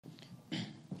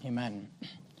Amen.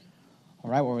 All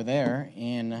right, well, we're there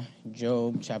in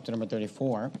Job chapter number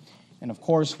 34. And of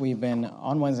course, we've been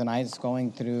on Wednesday nights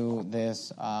going through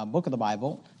this book of the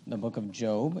Bible, the book of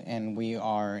Job. And we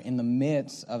are in the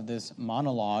midst of this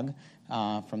monologue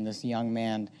from this young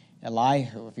man,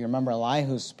 Elihu. If you remember,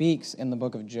 Elihu speaks in the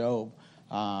book of Job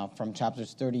from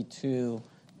chapters 32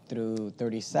 through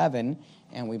 37.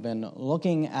 And we've been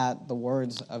looking at the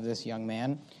words of this young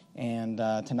man. And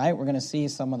tonight we're going to see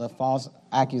some of the false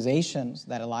accusations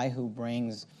that Elihu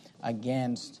brings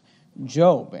against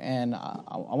Job. And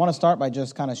I want to start by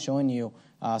just kind of showing you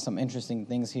some interesting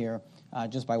things here,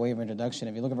 just by way of introduction.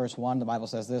 If you look at verse 1, the Bible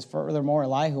says this: "Furthermore,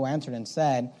 Elihu answered and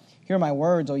said, Hear my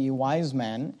words, O ye wise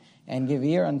men, and give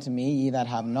ear unto me, ye that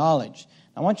have knowledge."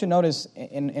 I want you to notice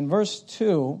in verse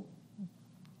 2,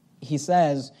 he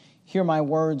says, "Hear my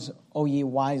words, O ye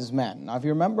wise men." Now, if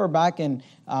you remember back in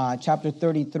chapter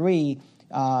 33,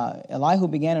 Elihu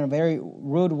began in a very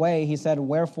rude way. He said,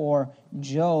 "Wherefore,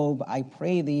 Job, I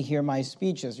pray thee, hear my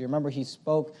speeches." You remember he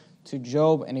spoke to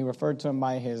Job and he referred to him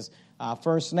by his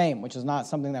first name, which is not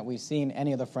something that we've seen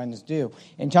any of the friends do.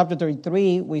 In chapter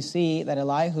 33, we see that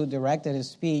Elihu directed his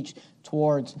speech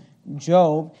towards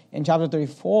Job. In chapter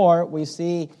 34, we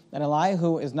see that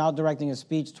Elihu is now directing his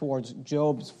speech towards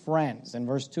Job's friends. In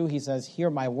verse 2, he says, "Hear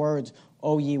my words,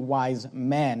 O ye wise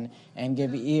men, and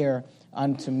give ear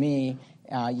unto me,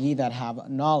 ye that have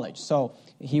knowledge." So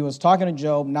he was talking to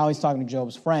Job, now he's talking to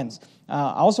Job's friends.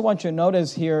 I also want you to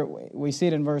notice here, we see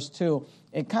it in verse 2,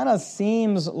 it kind of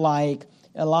seems like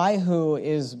Elihu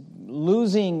is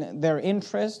losing their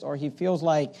interest, or he feels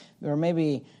like they're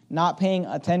maybe not paying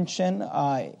attention.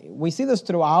 We see this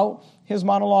throughout his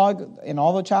monologue in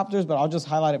all the chapters, but I'll just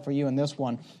highlight it for you in this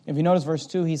one. If you notice verse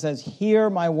 2, he says, "Hear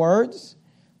my words,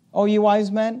 O ye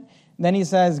wise men." Then he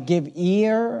says, "Give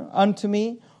ear unto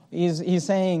me." He's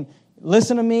saying,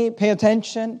 listen to me, pay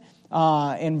attention.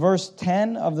 In verse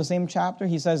 10 of the same chapter,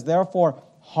 he says, "Therefore,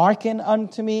 hearken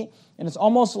unto me." And it's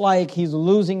almost like he's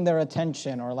losing their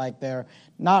attention, or like they're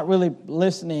not really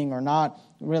listening, or not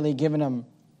really giving him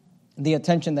the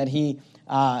attention that he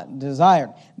desired.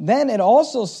 Then it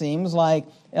also seems like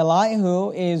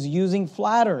Elihu is using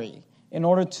flattery in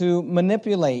order to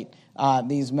manipulate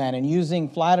these men, and using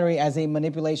flattery as a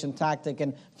manipulation tactic.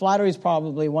 And flattery is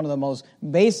probably one of the most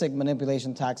basic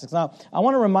manipulation tactics. Now, I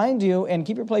want to remind you, and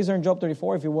keep your place there in Job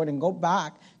 34 if you would, and go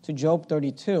back to Job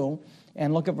 32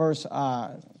 and look at verse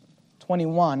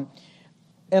 21.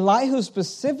 Elihu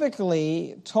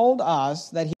specifically told us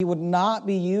that he would not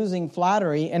be using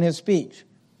flattery in his speech.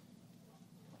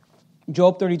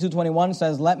 Job 32:21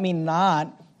 says, "Let me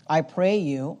not, I pray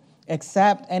you,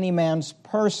 accept any man's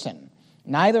person,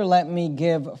 neither let me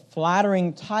give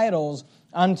flattering titles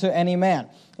unto any man."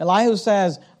 Elihu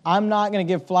says, I'm not going to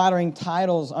give flattering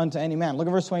titles unto any man. Look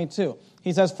at verse 22.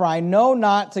 He says, "For I know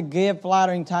not to give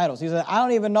flattering titles." He says, I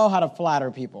don't even know how to flatter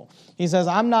people. He says,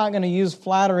 I'm not going to use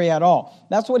flattery at all.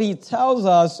 That's what he tells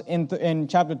us in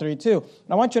chapter 32. And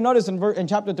I want you to notice in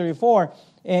chapter 34,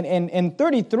 in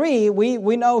 33,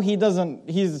 we know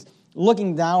he's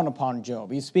looking down upon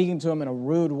Job. He's speaking to him in a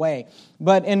rude way.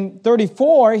 But in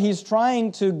 34, he's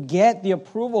trying to get the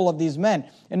approval of these men.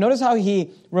 And notice how he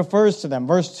refers to them.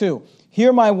 Verse 2,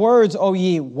 "Hear my words, O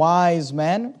ye wise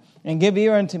men, and give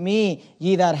ear unto me,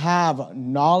 ye that have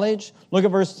knowledge." Look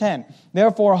at verse 10.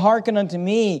 "Therefore hearken unto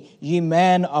me, ye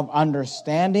men of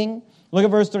understanding." Look at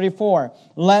verse 34.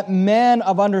 "Let men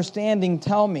of understanding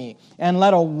tell me, and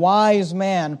let a wise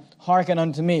man hearken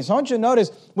unto me." So I want you to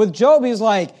notice, with Job, he's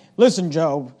like, "Listen,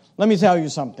 Job, let me tell you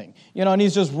something." And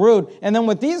he's just rude. And then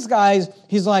with these guys,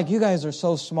 he's like, "You guys are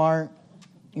so smart.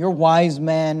 You're wise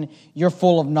men. You're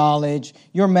full of knowledge.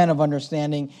 You're men of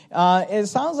understanding." It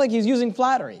sounds like he's using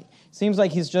flattery. Seems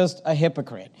like he's just a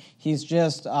hypocrite. He's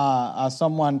just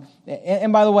someone.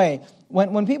 And by the way,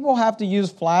 when people have to use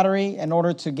flattery in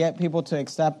order to get people to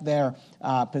accept their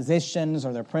positions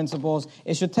or their principles,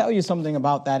 it should tell you something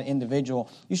about that individual.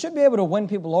 You should be able to win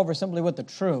people over simply with the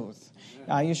truth.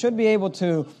 You should be able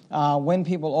to win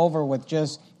people over with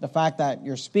just the fact that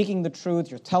you're speaking the truth,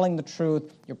 you're telling the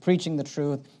truth, you're preaching the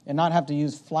truth, and not have to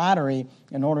use flattery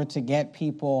in order to get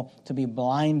people to be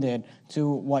blinded to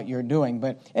what you're doing.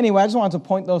 But anyway, I just wanted to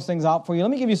point those things out for you. Let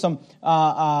me give you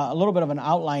a little bit of an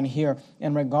outline here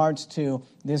in regards to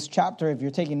this chapter. If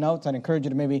you're taking notes, I'd encourage you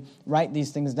to maybe write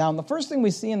these things down. The first thing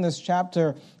we see in this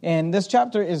chapter, and this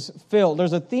chapter is filled,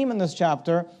 there's a theme in this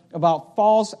chapter about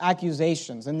false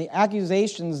accusations and the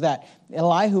accusations that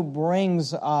Elihu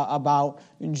brings about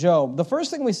Job. The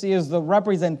first thing we see is the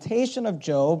representation of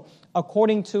Job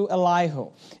according to Elihu.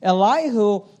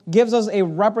 Elihu gives us a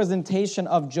representation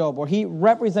of Job, or he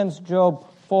represents Job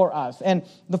for us. And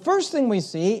the first thing we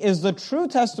see is the true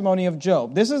testimony of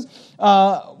Job. This is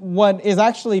what is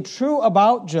actually true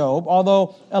about Job,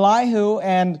 although Elihu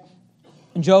and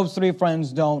Job's three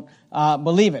friends don't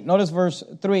believe it. Notice verse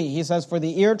 3. He says, "For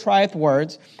the ear trieth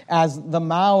words, as the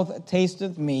mouth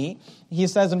tasteth meat." He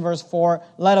says in verse 4,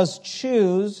 "Let us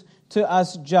choose to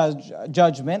us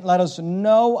judgment. Let us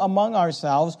know among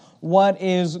ourselves what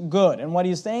is good." And what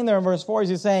he's saying there in verse 4 is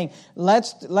he's saying, let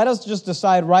us just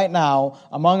decide right now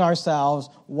among ourselves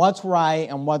what's right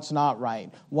and what's not right.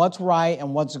 What's right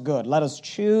and what's good. Let us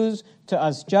choose to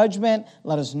us judgment.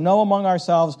 Let us know among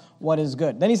ourselves what is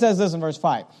good. Then he says this in verse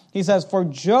 5. He says, "For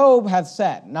Job hath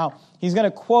said." Now, he's going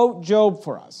to quote Job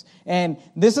for us. And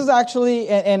this is actually,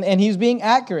 and he's being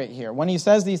accurate here when he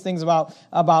says these things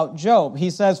about Job.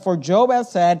 He says, "For Job hath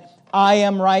said, I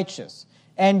am righteous."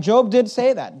 And Job did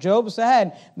say that. Job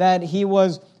said that he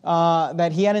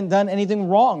hadn't done anything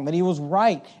wrong, that he was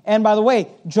right. And by the way,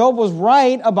 Job was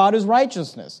right about his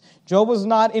righteousness. Job was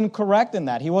not incorrect in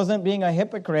that. He wasn't being a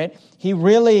hypocrite. He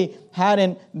really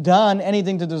hadn't done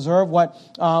anything to deserve what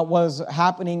was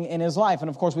happening in his life. And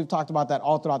of course, we've talked about that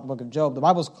all throughout the book of Job. The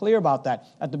Bible's clear about that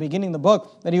at the beginning of the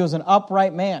book, that he was an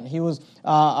upright man. He was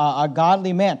a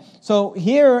godly man. So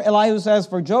here, Elihu says,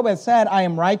 "For Job hath said, I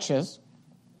am righteous,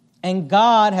 and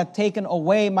God hath taken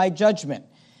away my judgment."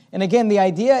 And again, the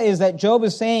idea is that Job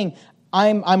is saying,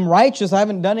 I'm righteous, I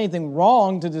haven't done anything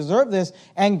wrong to deserve this,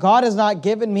 and God has not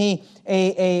given me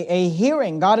a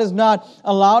hearing. God has not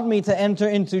allowed me to enter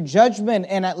into judgment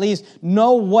and at least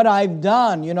know what I've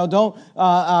done. Don't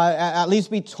at least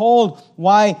be told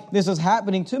why this is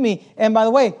happening to me. And by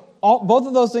the way, both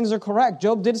of those things are correct.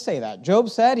 Job did say that. Job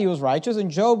said he was righteous, and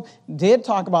Job did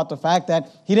talk about the fact that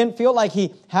he didn't feel like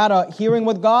he had a hearing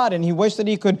with God, and he wished that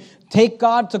he could take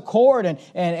God to court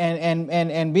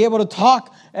and be able to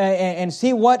talk and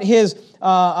see what his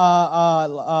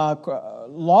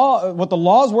what the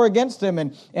laws were against him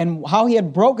and how he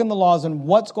had broken the laws and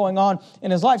what's going on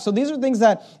in his life. So these are things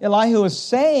that Elihu is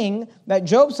saying that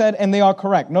Job said, and they are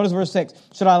correct. Notice verse 6.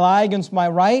 "Should I lie against my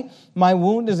right? My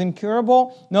wound is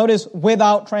incurable." Notice,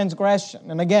 without transgression.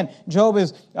 And again, Job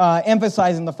is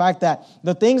emphasizing the fact that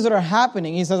the things that are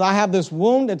happening, he says, I have this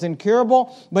wound, it's incurable,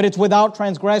 but it's without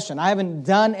transgression. I haven't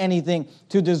done anything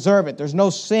to deserve it. There's no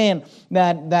sin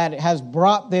that has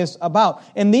brought this about.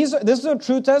 And this is a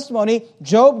true testimony.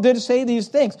 Job did say these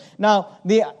things. Now,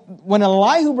 when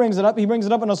Elihu brings it up, he brings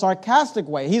it up in a sarcastic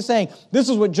way. He's saying, this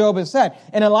is what Job has said.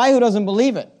 And Elihu doesn't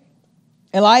believe it.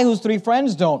 Elihu's three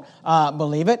friends don't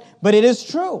believe it, but it is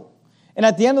true. And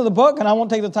at the end of the book, and I won't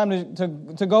take the time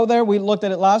to go there, we looked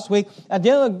at it last week. At the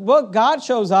end of the book, God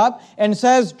shows up and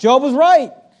says, Job was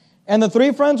right, and the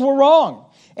three friends were wrong.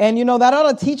 And that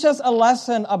ought to teach us a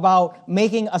lesson about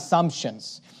making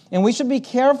assumptions. And we should be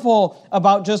careful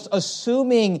about just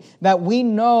assuming that we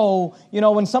know,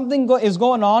 when something is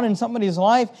going on in somebody's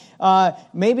life,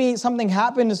 maybe something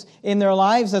happens in their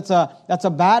lives that's a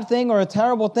bad thing or a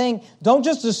terrible thing. Don't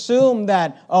just assume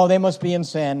that, they must be in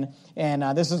sin and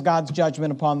this is God's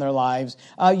judgment upon their lives.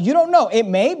 You don't know. It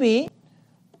may be,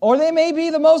 or they may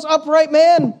be the most upright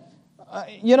man,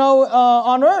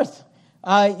 on earth.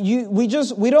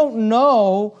 We don't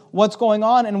know what's going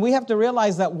on, and we have to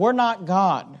realize that we're not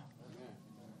God.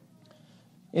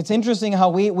 It's interesting how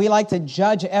we like to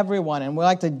judge everyone and we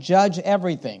like to judge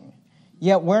everything.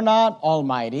 Yet we're not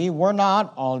almighty, we're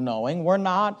not all-knowing, we're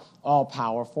not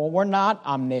all-powerful, we're not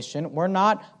omniscient, we're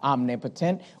not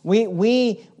omnipotent.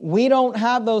 We don't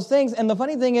have those things. And the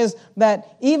funny thing is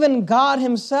that even God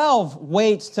himself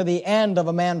waits to the end of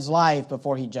a man's life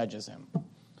before he judges him.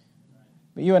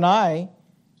 But you and I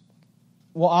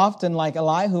will often, like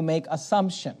Elihu, make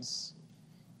assumptions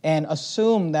and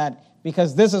assume that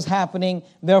because this is happening,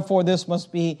 therefore this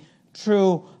must be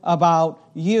true about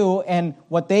you. And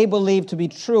what they believed to be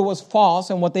true was false,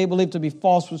 and what they believed to be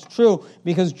false was true,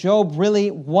 because Job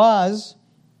really was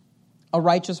a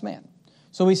righteous man.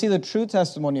 So we see the true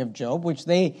testimony of Job, which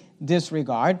they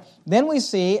disregard. Then we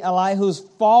see Elihu's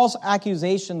false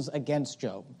accusations against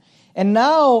Job. And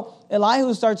now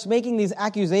Elihu starts making these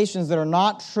accusations that are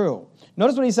not true.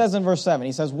 Notice what he says in verse 7.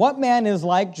 He says, "What man is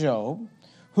like Job,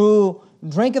 who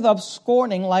drinketh up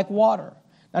scorning like water?"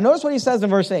 Now notice what he says in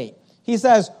verse 8. He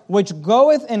says, "Which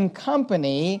goeth in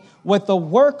company with the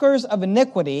workers of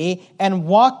iniquity, and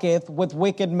walketh with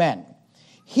wicked men."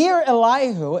 Here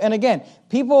Elihu, and again,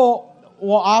 people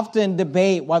will often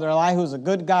debate whether Elihu is a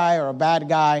good guy or a bad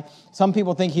guy. Some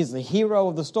people think he's the hero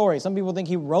of the story. Some people think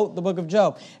he wrote the book of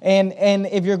Job. And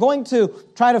if you're going to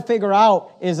try to figure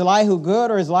out, is Elihu good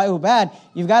or is Elihu bad,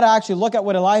 you've got to actually look at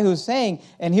what Elihu is saying.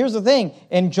 And here's the thing.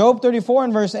 In Job 34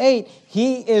 and verse 8,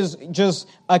 he is just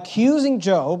accusing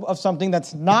Job of something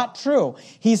that's not true.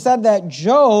 He said that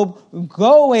Job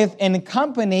goeth in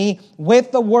company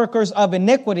with the workers of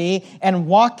iniquity and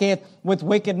walketh with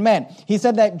wicked men. He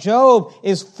said that Job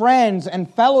is friends and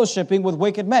fellowshipping with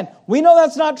wicked men. We know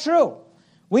that's not true.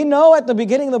 We know at the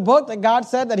beginning of the book that God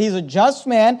said that he's a just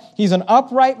man, he's an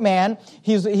upright man,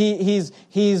 he's a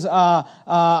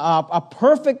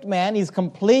perfect man, he's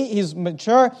complete, he's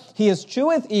mature, he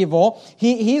escheweth evil.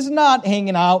 He's not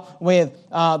hanging out with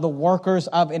the workers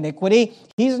of iniquity.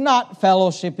 He's not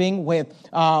fellowshipping with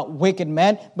wicked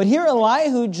men. But here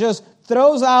Elihu just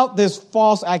throws out this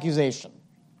false accusation.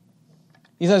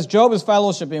 He says Job is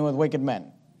fellowshipping with wicked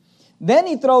men. Then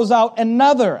he throws out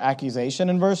another accusation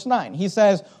in verse 9. He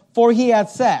says, for he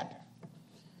hath said.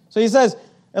 So he says,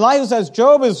 Elihu says,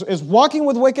 Job is walking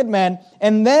with wicked men.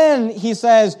 And then he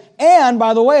says, and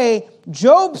by the way,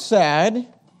 Job said,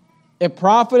 it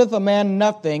profiteth a man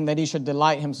nothing that he should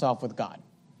delight himself with God.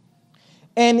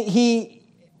 And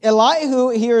Elihu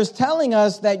here is telling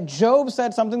us that Job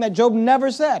said something that Job never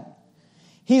said.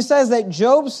 He says that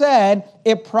Job said,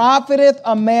 it profiteth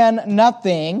a man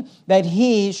nothing that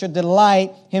he should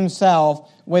delight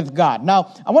himself with God.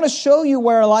 Now, I want to show you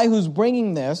where Elihu's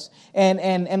bringing this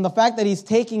and the fact that he's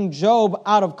taking Job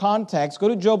out of context. Go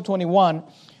to Job 21.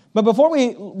 But before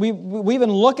we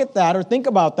even look at that or think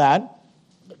about that,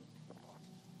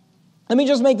 let me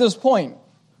just make this point.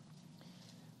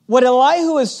 What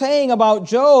Elihu is saying about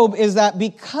Job is that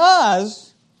because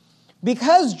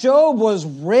Job was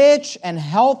rich and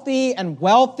healthy and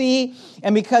wealthy,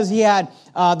 and because he had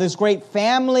this great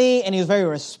family, and he was very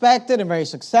respected and very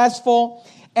successful,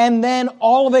 and then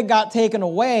all of it got taken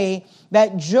away,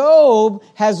 that Job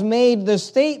has made the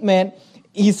statement,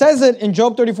 he says it in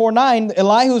Job 34:9,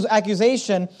 Elihu's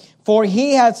accusation, for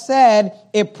he hath said,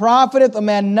 it profiteth a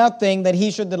man nothing that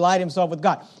he should delight himself with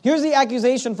God. Here's the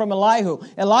accusation from Elihu.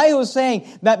 Elihu is saying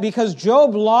that because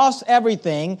Job lost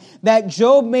everything, that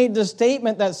Job made the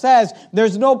statement that says,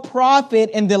 there's no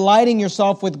profit in delighting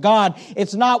yourself with God.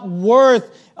 It's not worth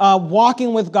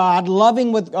walking with God,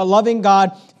 loving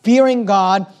God, fearing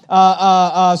God,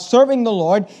 serving the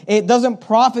Lord. It doesn't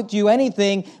profit you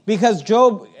anything because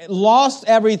Job lost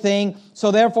everything.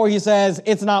 So therefore he says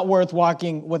it's not worth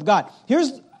walking with God.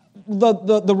 Here's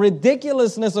the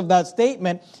ridiculousness of that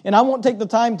statement. And I won't take the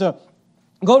time to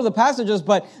go to the passages,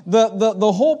 but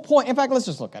the whole point, in fact, let's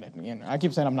just look at it. You know, I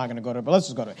keep saying I'm not going to go to it, but let's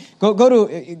just go to it. Go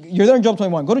to, you're there in Job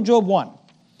 21. Go to Job 1.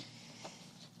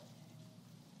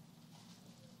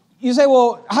 You say,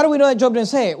 well, how do we know that Job didn't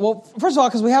say it? Well, first of all,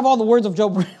 because we have all the words of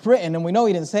Job written, and we know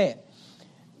he didn't say it.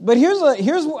 But here's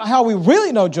how we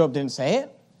really know Job didn't say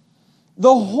it.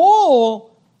 The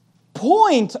whole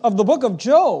point of the book of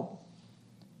Job,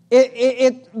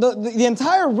 the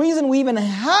entire reason we even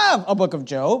have a book of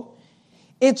Job,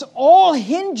 it's all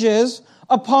hinges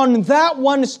upon that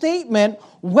one statement,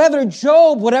 whether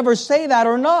Job would ever say that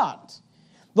or not.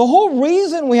 The whole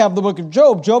reason we have the book of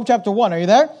Job, Job chapter 1, are you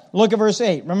there? Look at verse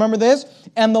 8. Remember this?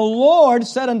 And the Lord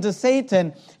said unto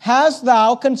Satan, hast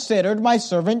thou considered my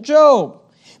servant Job,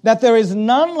 that there is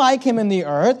none like him in the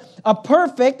earth, a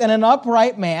perfect and an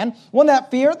upright man, one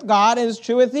that feareth God and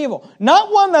escheweth evil.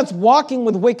 Not one that's walking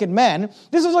with wicked men.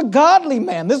 This is a godly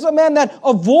man. This is a man that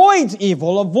avoids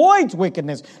evil, avoids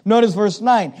wickedness. Notice verse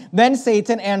 9. Then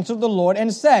Satan answered the Lord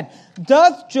and said,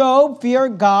 doth Job fear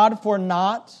God for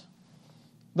naught?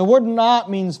 The word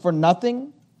not means for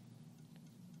nothing.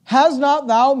 Has not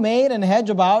thou made an hedge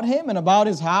about him and about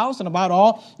his house and about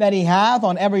all that he hath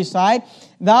on every side?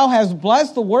 Thou hast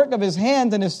blessed the work of his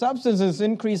hands, and his substance is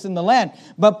increased in the land.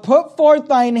 But put forth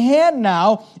thine hand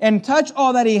now and touch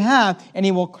all that he hath, and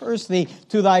he will curse thee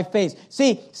to thy face.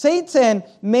 See, Satan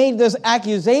made this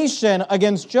accusation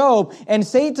against Job, and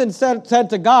Satan said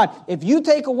to God, if you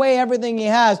take away everything he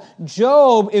has,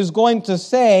 Job is going to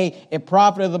say, it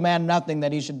profiteth the man nothing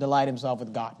that he should delight himself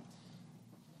with God.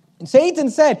 And Satan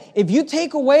said, if you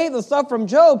take away the stuff from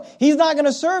Job, he's not going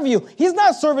to serve you. He's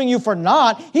not serving you for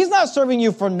naught. He's not serving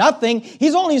you for nothing.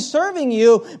 He's only serving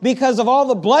you because of all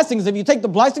the blessings. If you take the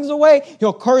blessings away,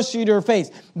 he'll curse you to your face.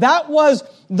 That was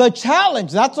the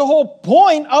challenge. That's the whole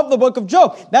point of the book of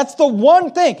Job. That's the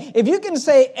one thing. If you can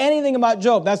say anything about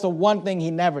Job, that's the one thing he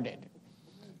never did.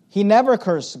 He never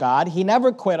cursed God. He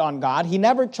never quit on God. He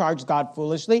never charged God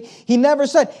foolishly. He never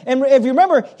said, and if you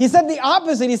remember, he said the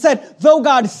opposite. He said, though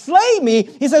God slay me,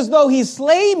 he says, though he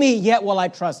slay me, yet will I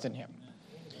trust in him.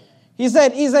 He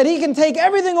said he can take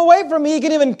everything away from me. He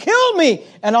can even kill me.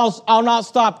 And I'll not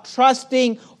stop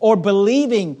trusting or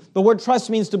believing. The word trust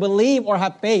means to believe or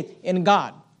have faith in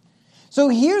God. So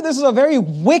here, this is a very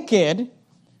wicked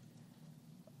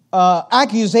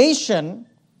accusation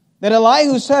that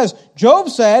Elihu says. Job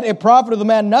said, it profited the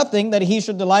man nothing that he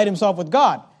should delight himself with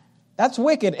God. That's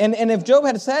wicked. And if Job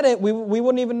had said it, we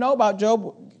wouldn't even know about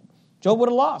Job. Job would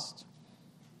have lost.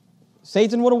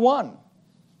 Satan would have won.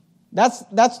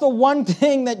 That's the one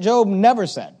thing that Job never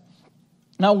said.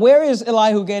 Now, where is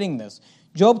Elihu getting this?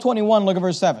 Job 21, look at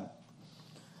verse 7.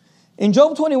 In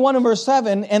Job 21 and verse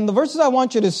 7, and the verses I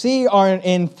want you to see are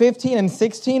in 15 and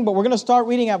 16, but we're going to start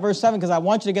reading at verse 7 because I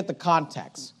want you to get the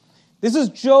context. This is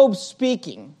Job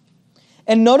speaking.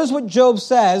 And notice what Job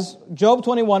says, Job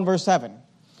 21, verse 7.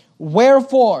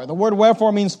 Wherefore, the word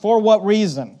wherefore means for what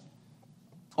reason?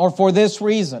 Or for this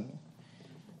reason.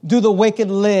 Do the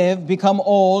wicked live, become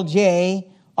old, yea,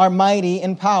 are mighty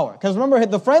in power? Because remember,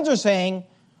 the friends are saying,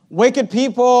 wicked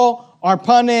people are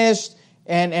punished,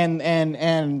 and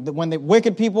when the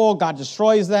wicked people, God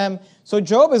destroys them. So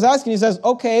Job is asking, he says,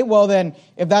 okay, well then,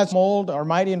 if that's old or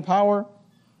mighty in power,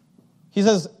 he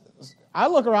says, I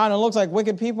look around and it looks like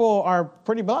wicked people are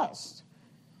pretty blessed.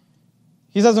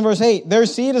 He says in verse 8, their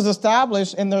seed is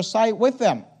established in their sight with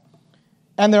them,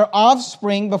 and their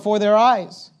offspring before their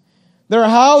eyes. Their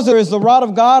house is the rod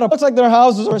of God. It looks like their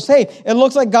houses are safe. It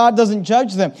looks like God doesn't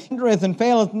judge them. Hindereth and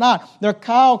faileth not. Their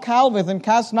cow calveth and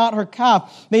cast not her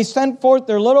calf. They send forth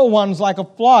their little ones like a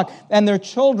flock, and their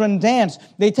children dance.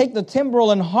 They take the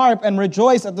timbrel and harp and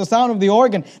rejoice at the sound of the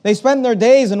organ. They spend their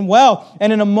days in wealth,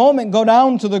 and in a moment go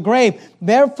down to the grave.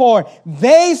 Therefore,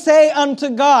 they say unto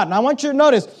God. Now I want you to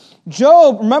notice,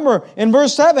 Job, remember, in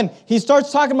verse 7, he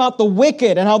starts talking about the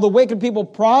wicked and how the wicked people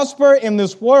prosper in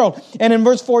this world. And in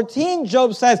verse 14,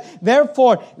 Job says,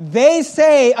 therefore, they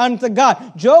say unto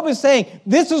God. Job is saying,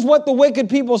 this is what the wicked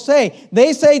people say.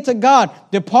 They say to God,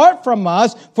 depart from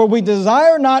us, for we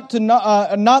desire not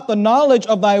the knowledge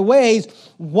of thy ways.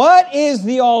 What is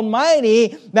the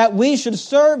Almighty that we should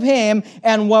serve him,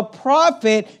 and what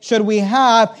profit should we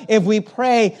have if we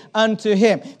pray unto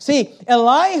him? See,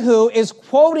 Elihu is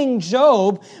quoting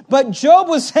Job, but Job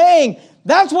was saying,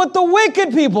 that's what the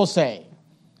wicked people say.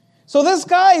 So this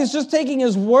guy is just taking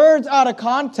his words out of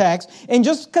context, and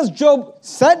just because Job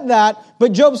said that,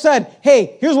 but Job said,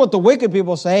 hey, here's what the wicked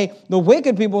people say. The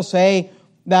wicked people say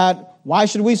that, why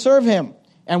should we serve him?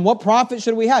 And what profit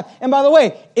should we have? And by the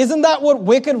way, isn't that what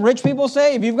wicked rich people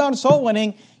say? If you've gone soul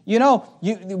winning,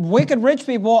 wicked rich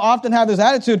people often have this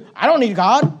attitude, I don't need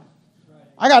God.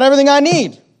 I got everything I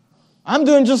need. I'm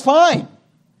doing just fine.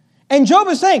 And Job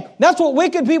is saying, that's what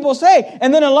wicked people say.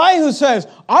 And then Elihu says,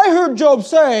 I heard Job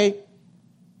say,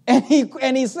 and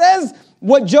he says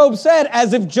what Job said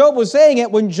as if Job was saying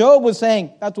it when Job was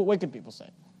saying, that's what wicked people say.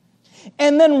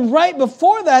 And then right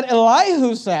before that,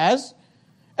 Elihu says,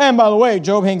 and by the way,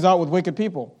 Job hangs out with wicked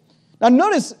people. Now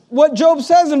notice what Job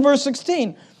says in verse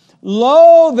 16.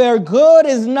 Lo, their good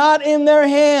is not in their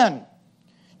hand.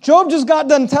 Job just got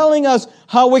done telling us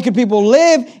how wicked people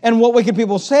live and what wicked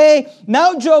people say.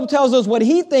 Now Job tells us what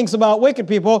he thinks about wicked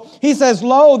people. He says,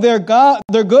 lo, their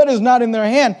good is not in their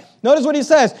hand. Notice what he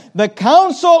says. The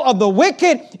counsel of the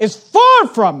wicked is far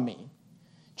from me.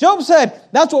 Job said,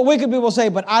 that's what wicked people say,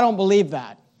 but I don't believe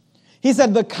that. He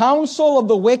said, the counsel of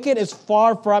the wicked is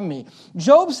far from me.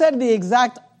 Job said the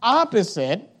exact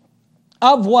opposite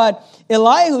of what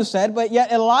Elihu said, but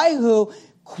yet Elihu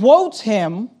quotes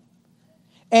him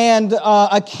and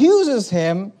accuses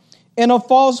him in a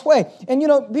false way. And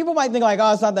people might think like,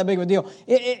 oh, it's not that big of a deal.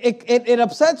 It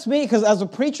upsets me because as a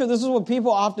preacher, this is what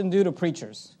people often do to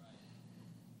preachers.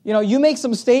 You make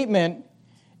some statement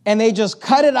and they just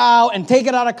cut it out and take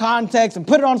it out of context and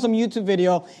put it on some YouTube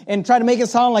video and try to make it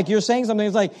sound like you're saying something.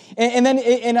 It's like,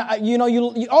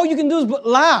 all you can do is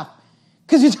laugh.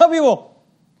 Because you tell people,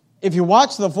 if you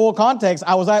watch the full context,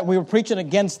 we were preaching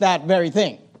against that very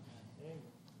thing.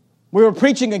 We were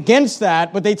preaching against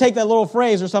that, but they take that little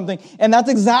phrase or something, and that's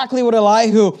exactly what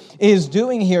Elihu is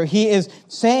doing here. He is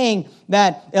saying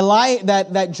that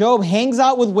that Job hangs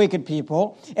out with wicked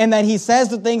people, and that he says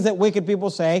the things that wicked people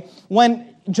say,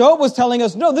 when Job was telling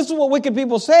us, no, this is what wicked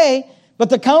people say, but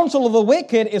the counsel of the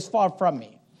wicked is far from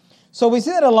me. So we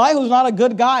see that Elihu is not a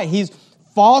good guy. He's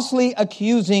falsely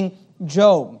accusing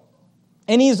Job.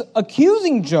 And he's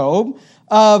accusing Job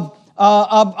of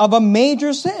a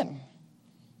major sin.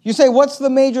 You say, what's the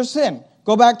major sin?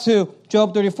 Go back to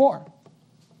Job 34.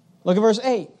 Look at verse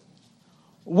 8.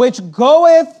 Which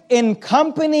goeth in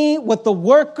company with the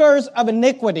workers of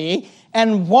iniquity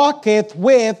and walketh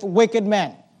with wicked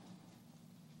men.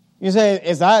 You say,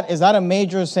 is that a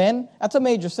major sin? That's a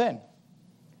major sin.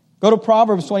 Go to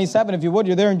Proverbs 27, if you would.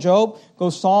 You're there in Job. Go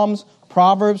Psalms,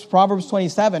 Proverbs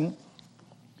 27.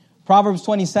 Proverbs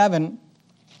 27.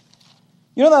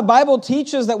 You know, the Bible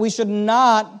teaches that we should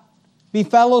not be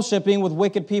fellowshipping with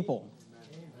wicked people.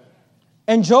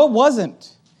 And Job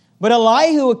wasn't. But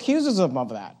Elihu accuses him of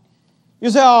that. You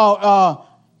say,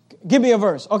 give me a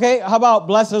verse. Okay, how about,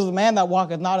 blessed is the man that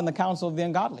walketh not in the counsel of the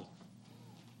ungodly,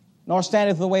 nor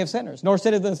standeth in the way of sinners, nor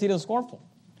sitteth in the seat of the scornful.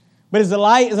 But his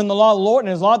delight is in the law of the Lord,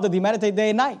 and his law doth he meditate day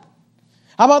and night.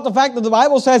 How about the fact that the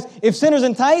Bible says, if sinners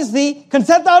entice thee,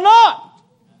 consent thou not.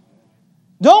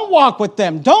 Don't walk with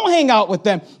them. Don't hang out with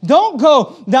them. Don't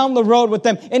go down the road with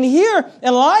them. And here,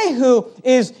 Elihu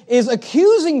is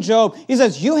accusing Job. He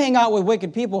says, you hang out with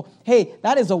wicked people. Hey,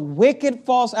 that is a wicked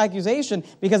false accusation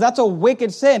because that's a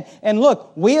wicked sin. And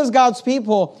look, we as God's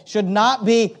people should not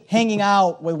be hanging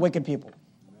out with wicked people.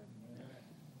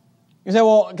 You say,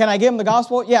 well, can I give them the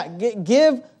gospel? Yeah,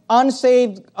 give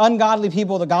unsaved, ungodly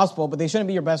people the gospel, but they shouldn't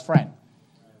be your best friend.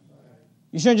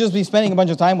 You shouldn't just be spending a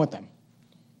bunch of time with them.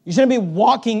 You shouldn't be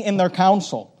walking in their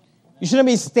counsel. You shouldn't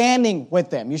be standing with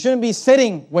them. You shouldn't be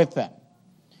sitting with them.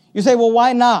 You say, well,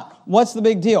 why not? What's the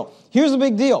big deal? Here's the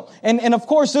big deal. And of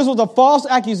course, this was a false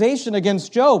accusation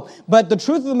against Job. But the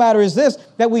truth of the matter is this,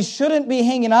 that we shouldn't be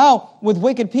hanging out with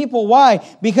wicked people. Why?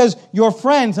 Because your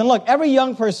friends, and look, every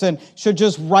young person should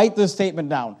just write this statement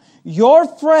down. Your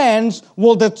friends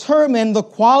will determine the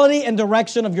quality and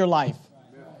direction of your life.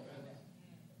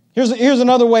 Here's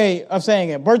another way of saying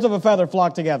it. Birds of a feather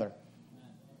flock together.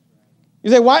 You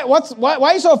say, why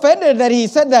are you so offended that he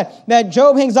said that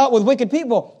Job hangs out with wicked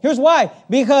people? Here's why.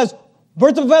 Because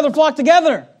birds of a feather flock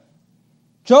together.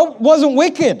 Job wasn't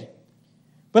wicked.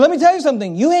 But let me tell you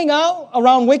something. You hang out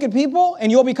around wicked people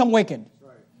and you'll become wicked.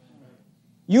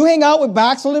 You hang out with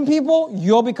backslidden people,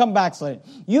 you'll become backslidden.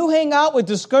 You hang out with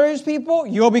discouraged people,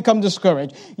 you'll become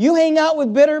discouraged. You hang out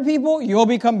with bitter people, you'll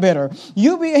become bitter.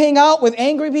 Hang out with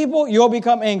angry people, you'll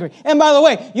become angry. And by the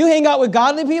way, you hang out with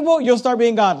godly people, you'll start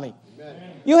being godly.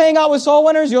 Amen. You hang out with soul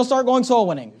winners, you'll start going soul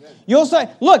winning. Amen. You'll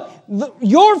start, look,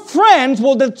 your friends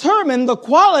will determine the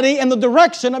quality and the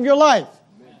direction of your life.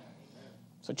 Amen.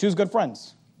 So choose good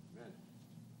friends. Amen.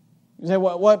 You say,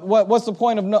 what's the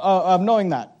point of knowing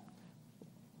that?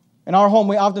 In our home,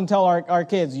 we often tell our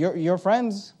kids, your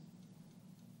friends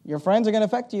are going to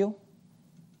affect you.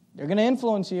 They're going to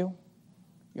influence you.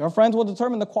 Your friends will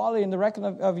determine the quality and direction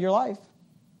of your life.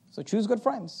 So choose good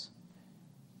friends.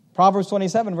 Proverbs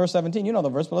 27, verse 17. You know the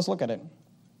verse, but let's look at it.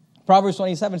 Proverbs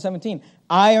 27, 17.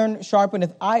 Iron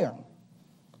sharpeneth iron.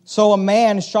 So a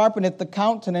man sharpeneth the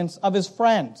countenance of his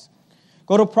friends.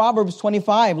 Go to Proverbs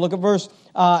 25, look at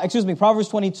Proverbs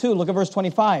 22, look at verse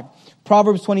 25.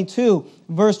 Proverbs 22,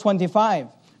 verse 25.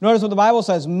 Notice what the Bible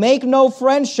says. Make no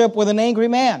friendship with an angry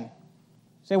man.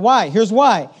 Say, why? Here's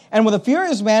why. And with a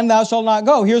furious man thou shalt not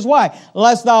go. Here's why.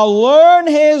 Lest thou learn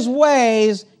his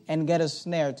ways and get a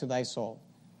snare to thy soul.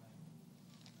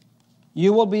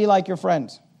 You will be like your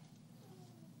friends.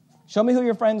 Show me who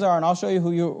your friends are and I'll show you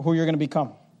who you're going to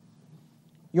become.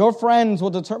 Your friends will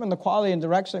determine the quality and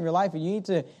direction of your life, and you need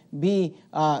to be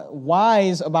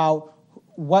wise about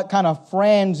what kind of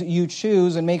friends you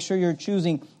choose and make sure you're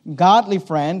choosing godly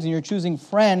friends and you're choosing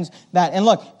friends that, and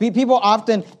look, people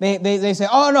often, they say,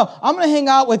 oh no, I'm going to hang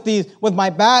out with my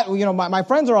bad, my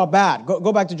friends are all bad.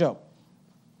 Go back to Job.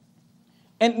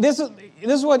 And this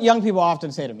is what young people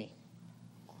often say to me.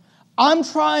 I'm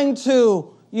trying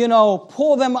to,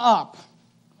 pull them up.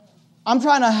 I'm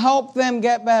trying to help them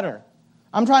get better.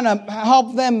 I'm trying to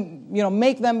help them,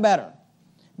 make them better.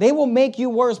 They will make you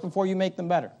worse before you make them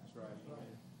better.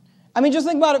 I mean, just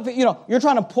think about it. You're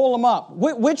trying to pull them up.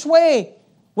 Which way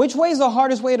is the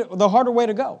harder way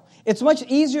to go? It's much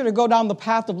easier to go down the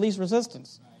path of least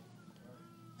resistance.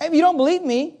 If you don't believe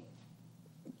me,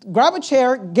 grab a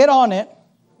chair, get on it,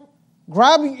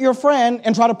 grab your friend,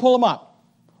 and try to pull them up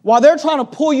while they're trying to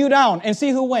pull you down and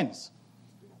see who wins.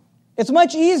 It's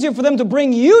much easier for them to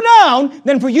bring you down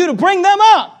than for you to bring them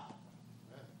up.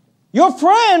 Your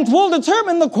friends will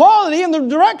determine the quality and the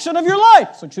direction of your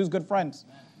life. So choose good friends.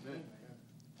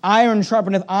 Iron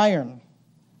sharpeneth iron.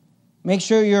 Make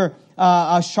sure you're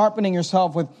sharpening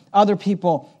yourself with other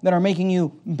people that are making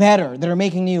you better, that are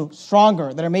making you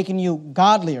stronger, that are making you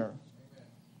godlier.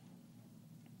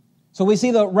 So we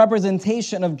see the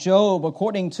representation of Job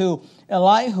according to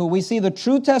Elihu. We see the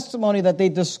true testimony that they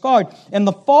discard and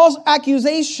the false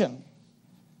accusation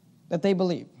that they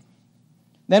believe.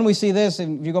 Then we see this,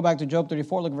 and if you go back to Job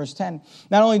 34, look at verse 10.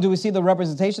 Not only do we see the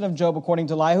representation of Job according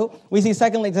to Elihu, we see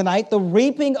secondly tonight the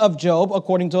reaping of Job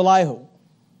according to Elihu.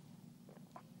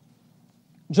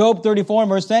 Job 34 and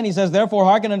verse 10, he says, Therefore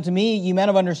hearken unto me, ye men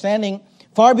of understanding,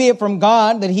 Far be it from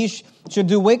God that he should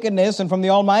do wickedness, and from the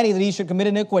Almighty that he should commit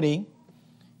iniquity. And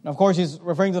of course, he's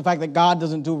referring to the fact that God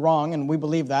doesn't do wrong, and we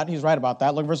believe that. He's right about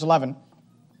that. Look at verse 11.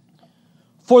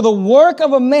 For the work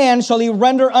of a man shall he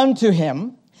render unto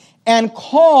him, and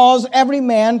cause every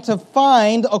man to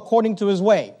find according to his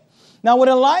way. Now, what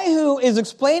Elihu is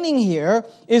explaining here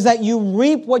is that you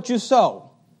reap what you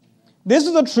sow. This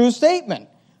is a true statement.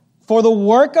 For the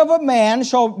work of a man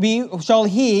shall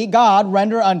he, God,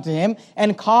 render unto him,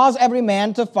 and cause every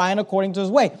man to find according to his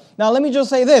way. Now, let me just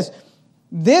say this.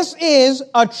 This is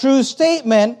a true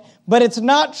statement, but it's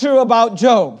not true about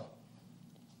Job.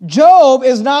 Job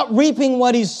is not reaping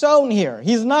what he's sown here.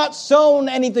 He's not sown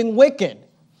anything wicked.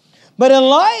 But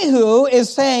Elihu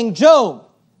is saying, Job,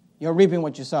 you're reaping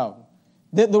what you sow.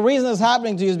 The reason this is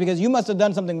happening to you is because you must have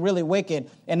done something really wicked,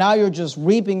 and now you're just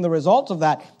reaping the results of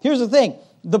that. Here's the thing.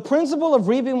 The principle of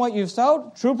reaping what you've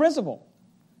sowed, true principle.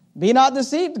 Be not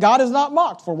deceived. God is not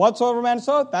mocked. For whatsoever man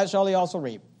soweth, that shall he also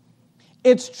reap.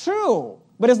 It's true,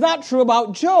 but it's not true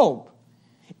about Job.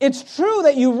 It's true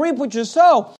that you reap what you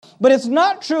sow, but it's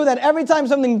not true that every time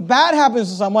something bad happens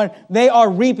to someone, they are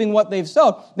reaping what they've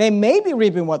sown. They may be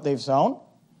reaping what they've sown,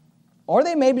 or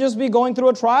they may just be going through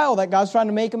a trial that God's trying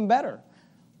to make them better.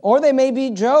 Or they may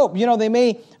be Job.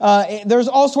 There's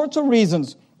all sorts of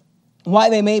reasons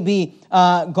why they may be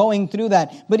going through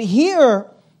that. But here,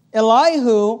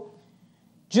 Elihu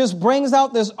just brings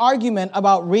out this argument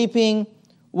about reaping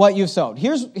what you've sowed.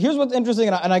 Here's what's interesting,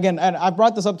 and again, I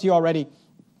brought this up to you already,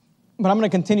 but I'm going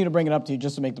to continue to bring it up to you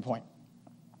just to make the point.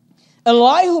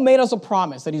 Elihu made us a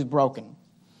promise that he's broken.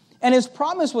 And his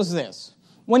promise was this.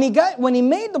 When he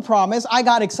made the promise, I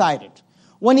got excited.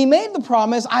 When he made the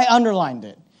promise, I underlined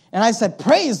it. And I said,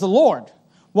 praise the Lord.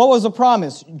 What was the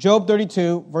promise? Job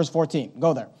 32, verse 14.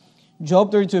 Go there.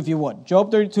 Job 32, if you would. Job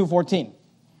 32, 14.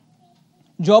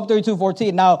 Job 32,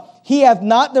 14. Now, he hath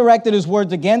not directed his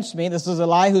words against me. This is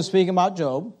Elihu speaking about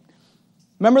Job.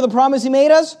 Remember the promise he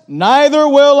made us? Neither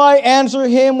will I answer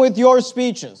him with your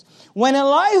speeches. When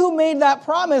Elihu made that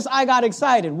promise, I got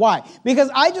excited. Why? Because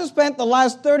I just spent the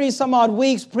last 30 some odd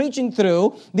weeks preaching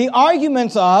through the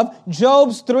arguments of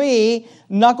Job's 3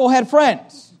 knucklehead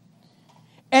friends.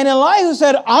 And Elihu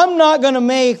said, I'm not going to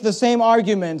make the same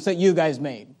arguments that you guys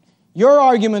made. Your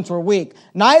arguments were weak.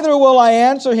 Neither will I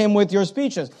answer him with your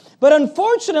speeches. But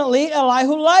unfortunately,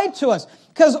 Elihu lied to us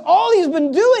because all he's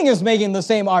been doing is making the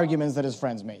same arguments that his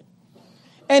friends made.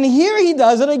 And here he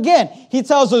does it again. He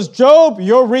tells us, Job,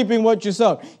 you're reaping what you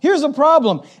sowed. Here's the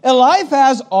problem.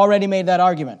 Eliphaz already made that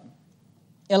argument.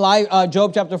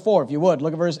 Job chapter 4, if you would,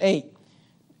 look at verse 8.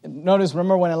 Notice,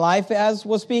 remember when Eliphaz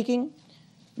was speaking?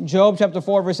 Job chapter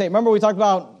 4, verse 8. Remember we talked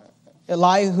about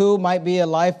Elihu might be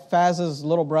Eliphaz's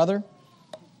little brother?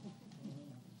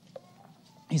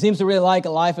 He seems to really like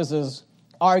Eliphaz's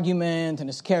argument and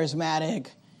is charismatic.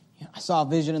 I saw a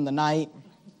vision in the night.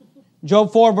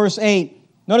 Job 4, verse 8.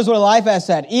 Notice what Eliphaz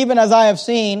said. Even as I have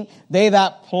seen, they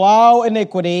that plow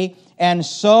iniquity and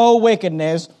sow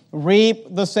wickedness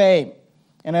reap the same.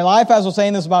 And Eliphaz was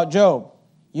saying this about Job.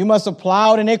 You must have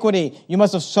plowed iniquity. You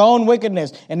must have sown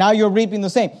wickedness. And now you're reaping the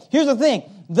same. Here's the thing.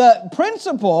 The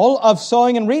principle of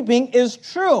sowing and reaping is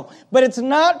true. But it's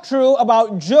not true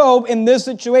about Job in this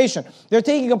situation. They're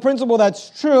taking a principle that's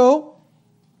true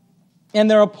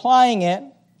and they're applying it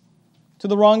to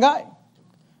the wrong guy.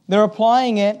 They're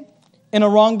applying it in a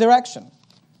wrong direction.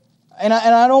 And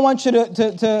I don't want you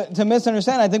to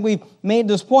misunderstand. I think we've made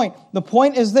this point. The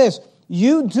point is this.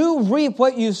 You do reap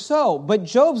what you sow, but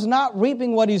Job's not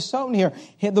reaping what he's sown here.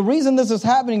 The reason this is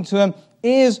happening to him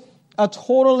is a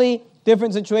totally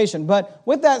different situation. But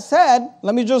with that said,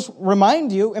 let me just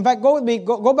remind you. In fact, go with me.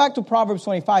 Go back to Proverbs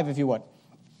 25, if you would.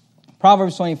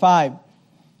 Proverbs 25.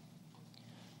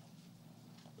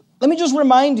 Let me just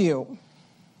remind you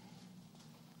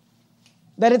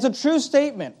that it's a true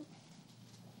statement.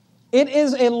 It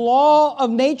is a law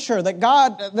of nature that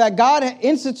God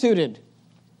instituted.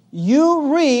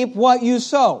 You reap what you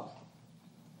sow.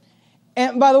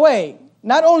 And by the way,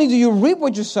 not only do you reap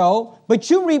what you sow, but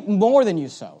you reap more than you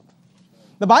sowed.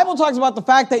 The Bible talks about the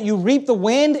fact that you reap the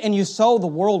wind and you sow the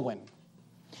whirlwind.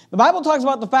 The Bible talks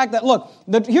about the fact that, look,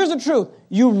 here's the truth.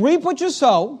 You reap what you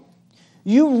sow.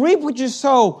 You reap what you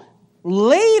sow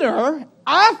later,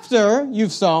 after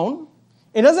you've sown.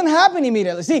 It doesn't happen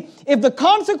immediately. See, if the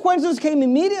consequences came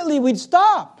immediately, we'd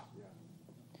stop.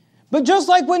 But just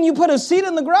like when you put a seed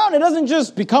in the ground, it doesn't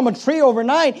just become a tree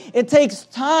overnight. It takes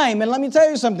time. And let me tell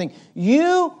you something.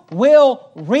 You will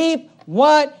reap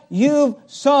what you've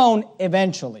sown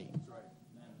eventually.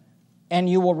 And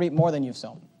you will reap more than you've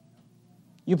sown.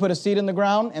 You put a seed in the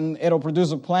ground and it'll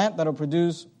produce a plant that'll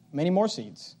produce many more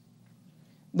seeds.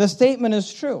 the statement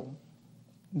is true.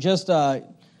 Just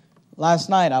last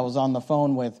night, I was on the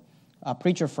phone with a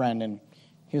preacher friend, and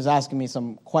he was asking me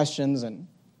some questions, and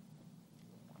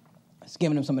I was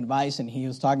giving him some advice, and he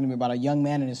was talking to me about a young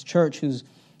man in his church who's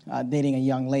dating a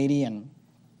young lady, and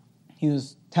he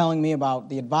was telling me about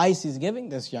the advice he's giving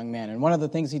this young man. And one of the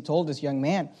things he told this young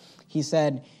man, he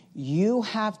said, you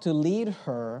have to lead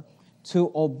her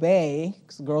to obey,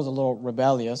 because the girl's a little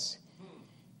rebellious.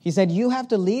 He said, you have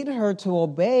to lead her to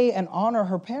obey and honor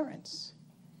her parents.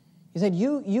 He said,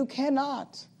 you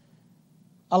cannot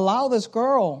allow this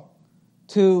girl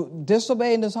to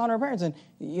disobey and dishonor her parents. And,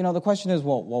 the question is,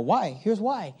 well, why? Here's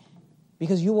why.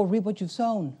 Because you will reap what you've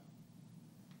sown.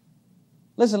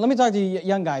 Listen, let me talk to you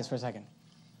young guys for a second.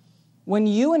 When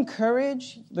you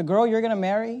encourage the girl you're going to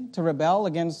marry to rebel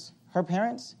against her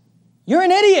parents, you're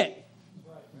an idiot.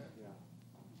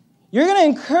 You're going to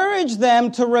encourage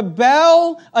them to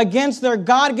rebel against their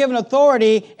God-given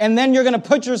authority, and then you're going to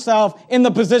put yourself in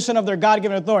the position of their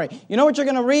God-given authority. You know what you're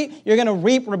going to reap? You're going to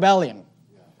reap rebellion.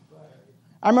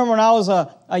 I remember when I was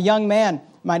a young man,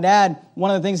 my dad,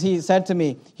 one of the things he said to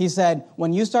me, he said,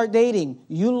 when you start dating,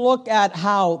 you look at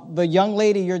how the young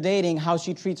lady you're dating, how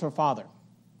she treats her father.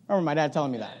 I remember my dad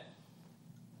telling me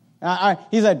that.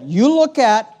 He said, you look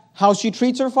at how she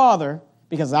treats her father,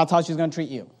 because that's how she's going to treat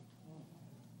you.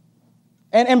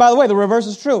 And by the way, the reverse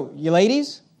is true. You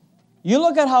ladies, you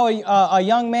look at how a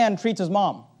young man treats his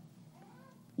mom.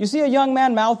 You see a young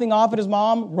man mouthing off at his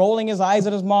mom, rolling his eyes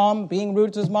at his mom, being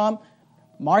rude to his mom,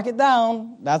 mark it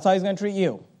down. That's how he's going to treat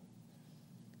you.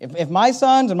 If my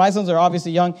sons, and my sons are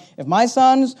obviously young, if my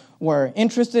sons were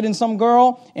interested in some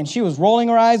girl and she was rolling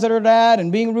her eyes at her dad and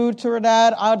being rude to her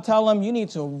dad, I would tell them, you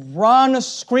need to run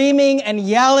screaming and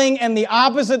yelling in the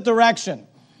opposite direction.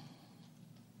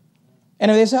 And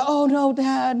if they say, oh no,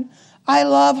 Dad, I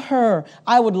love her,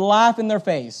 I would laugh in their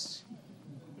face.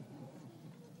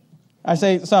 I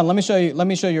say, son, let me show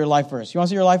you your life verse. You want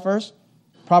to see your life verse?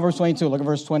 Proverbs 22, look at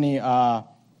verse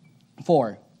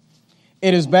 24.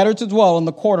 It is better to dwell in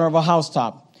the corner of a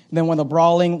housetop than with a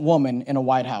brawling woman in a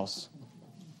white house.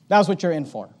 That's what you're in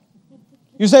for.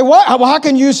 You say, what? How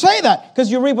can you say that?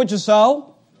 Because you reap what you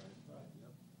sow.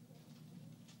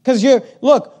 Because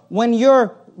when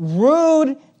you're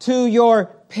rude to your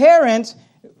parents,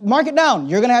 mark it down.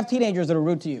 You're going to have teenagers that are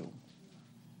rude to you.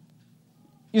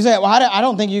 You say, well, I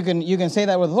don't think you can say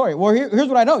that with authority. Well, here's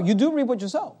what I know. You do reap what you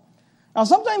sow. Now,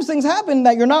 sometimes things happen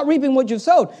that you're not reaping what you've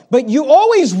sowed, but you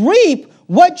always reap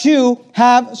what you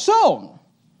have sown.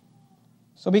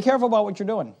 So be careful about what you're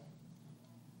doing.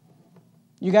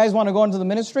 You guys want to go into the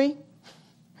ministry?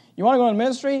 You want to go into the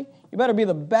ministry? You better be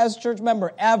the best church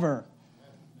member ever,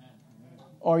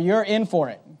 or you're in for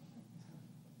it.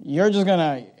 You're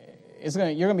gonna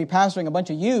be pastoring a bunch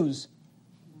of yous,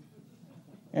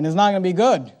 and it's not going to be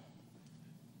good.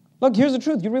 Look, here's the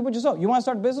truth. You reap what you sow. You want to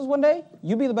start a business one day?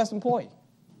 You be the best employee.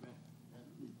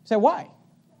 Say, why?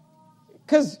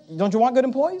 Because don't you want good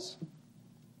employees?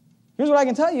 Here's what I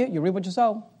can tell you. You reap what you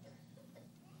sow.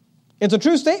 It's a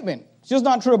true statement. It's just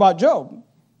not true about Job.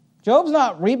 Job's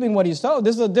not reaping what he sowed.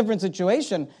 This is a different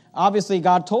situation. Obviously,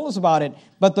 God told us about it.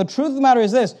 But the truth of the matter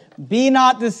is this. Be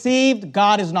not deceived.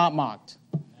 God is not mocked.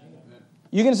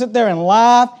 You can sit there and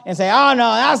laugh and say, oh,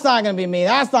 no, that's not going to be me.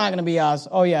 That's not going to be us.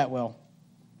 Oh, yeah, it will.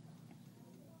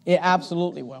 It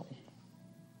absolutely will.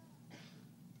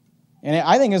 And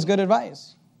I think it's good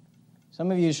advice.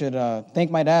 Some of you should thank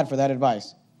my dad for that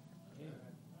advice.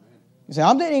 You say,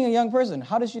 I'm dating a young person.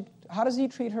 How does he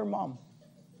treat her mom?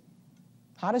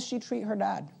 How does she treat her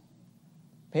dad?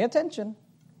 Pay attention.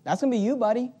 That's going to be you,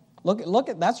 buddy. Look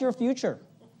at that's your future.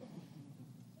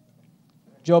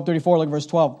 Job 34, look at verse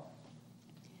 12.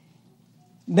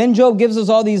 Then Job gives us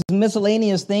all these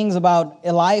miscellaneous things about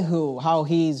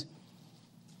Elihu's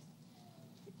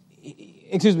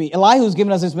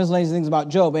given us these miscellaneous things about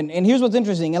Job. And here's what's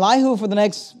interesting. Elihu, for the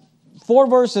next 4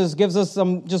 verses, gives us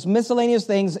some just miscellaneous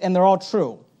things, and they're all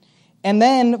true. And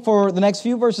then for the next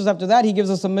few verses after that, he gives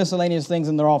us some miscellaneous things,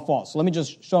 and they're all false. So let me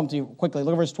just show them to you quickly.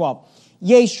 Look at verse 12.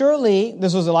 Yea, surely,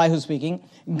 this was Elihu speaking,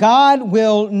 God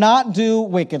will not do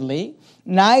wickedly,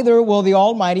 neither will the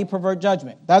Almighty pervert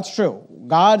judgment. That's true.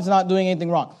 God's not doing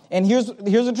anything wrong. And here's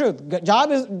the truth.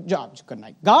 God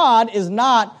is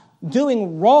not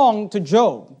doing wrong to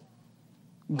Job.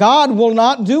 God will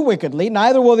not do wickedly,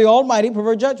 neither will the Almighty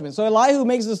pervert judgment. So Elihu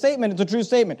makes the statement, it's a true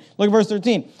statement. Look at verse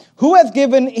 13. Who hath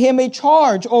given him a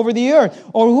charge over the earth,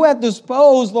 or who hath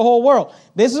disposed the whole world?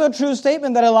 This is a true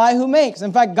statement that Elihu makes.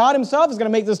 In fact, God himself is going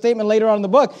to make this statement later on in the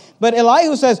book. But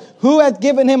Elihu says, who hath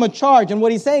given him a charge? And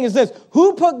what he's saying is this,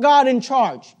 who put God in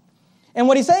charge? And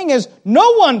what he's saying is,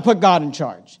 no one put God in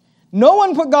charge. No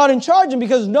one put God in charge, and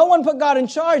because no one put God in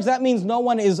charge, that means no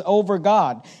one is over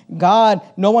God.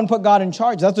 No one put God in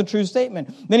charge. That's a true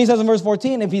statement. Then he says in verse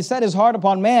 14, if he set his heart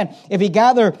upon man, if he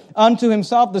gather unto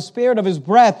himself the spirit of his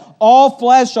breath, all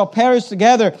flesh shall perish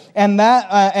together, and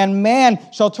man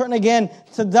shall turn again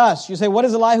to dust. You say, what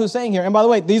is Elihu saying here? And by the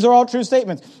way, these are all true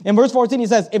statements. In verse 14, he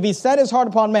says, if he set his heart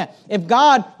upon man, if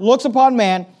God looks upon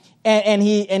man and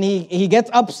he gets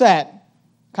upset,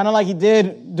 kind of like he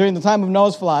did during the time of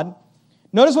Noah's flood,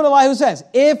 notice what Elihu says.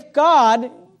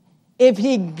 If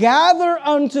he gather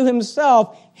unto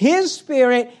himself his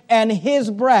spirit and his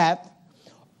breath,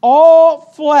 all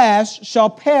flesh shall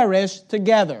perish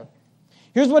together.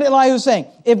 Here's what Elihu is saying.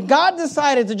 If God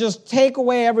decided to just take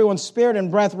away everyone's spirit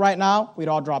and breath right now, we'd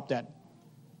all drop dead.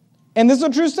 And this is a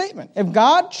true statement. If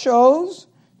God chose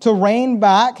to rein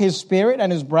back his spirit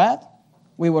and his breath,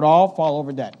 we would all fall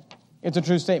over dead. It's a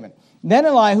true statement. Then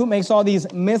Elihu makes all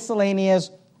these miscellaneous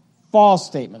false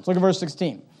statements. Look at verse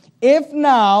 16. If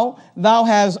now thou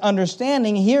hast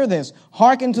understanding, hear this.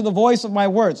 Hearken to the voice of my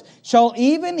words. Shall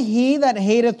even he that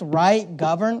hateth right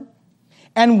govern?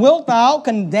 And wilt thou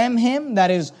condemn him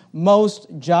that is most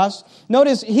just?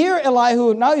 Notice here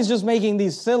Elihu, now he's just making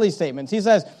these silly statements. He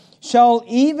says, shall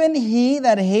even he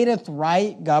that hateth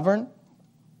right govern?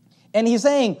 And he's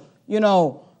saying,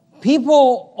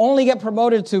 people only get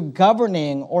promoted to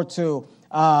governing or to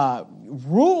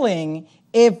ruling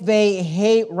if they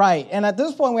hate right. And at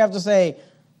this point, we have to say,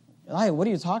 Elihu, what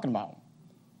are you talking about?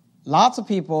 Lots of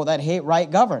people that hate right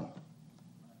govern.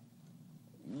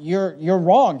 You're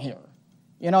wrong here.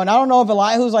 And I don't know if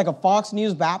Elihu's like a Fox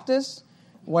News Baptist,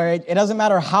 where it doesn't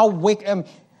matter how wicked.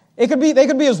 They could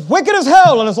be as wicked as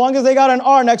hell, and as long as they got an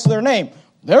R next to their name,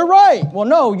 they're right. Well,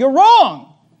 no, you're wrong.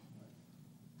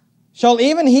 Shall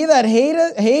even he that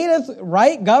hateth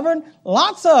right govern?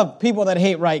 Lots of people that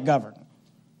hate right govern.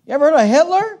 You ever heard of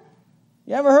Hitler?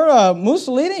 You ever heard of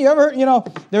Mussolini? You ever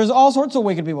heard, there's all sorts of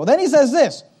wicked people. Then he says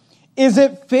this, is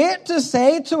it fit to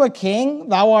say to a king,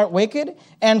 thou art wicked,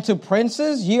 and to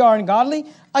princes, ye are ungodly?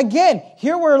 Again,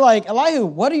 here we're like, Elihu,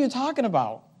 what are you talking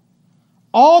about?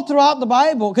 All throughout the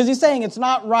Bible, because he's saying it's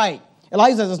not right.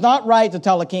 Elihu says it's not right to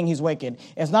tell a king he's wicked.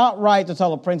 It's not right to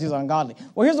tell a prince he's ungodly.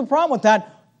 Well, here's the problem with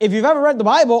that. If you've ever read the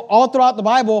Bible, all throughout the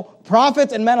Bible,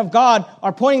 prophets and men of God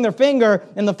are pointing their finger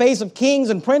in the face of kings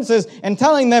and princes and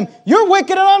telling them, you're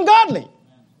wicked and ungodly.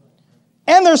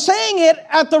 And they're saying it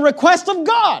at the request of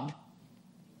God.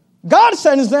 God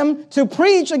sends them to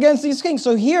preach against these kings.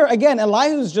 So here, again,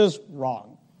 Elihu's just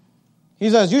wrong.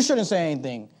 He says, you shouldn't say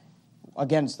anything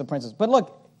against the princes. But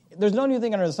look, there's no new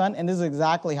thing under the sun, and this is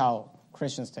exactly how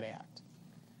Christians today act.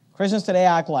 Christians today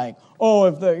act like,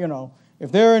 if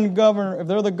they're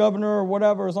the governor or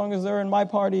whatever, as long as they're in my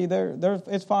party,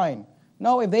 it's fine.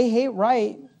 No, if they hate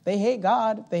right, they hate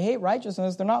God, they hate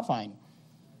righteousness, they're not fine.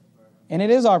 And it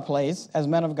is our place as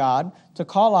men of God to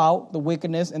call out the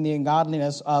wickedness and the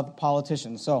ungodliness of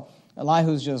politicians. So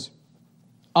Elihu's just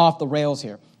off the rails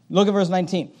here. Look at verse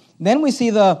 19. Then we see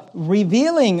the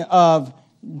revealing of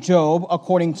Job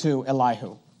according to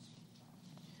Elihu.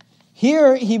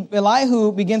 Here,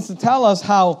 Elihu begins to tell us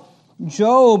how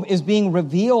Job is being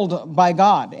revealed by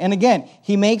God. And again,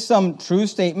 he makes some true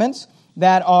statements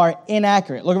that are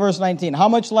inaccurate. Look at verse 19. How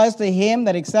much less to him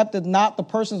that accepteth not the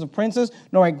persons of princes,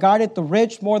 nor regardeth the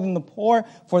rich more than the poor,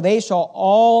 for they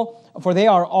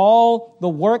are all the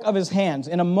work of his hands.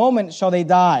 In a moment shall they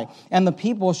die, and the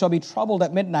people shall be troubled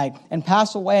at midnight, and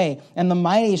pass away, and the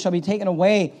mighty shall be taken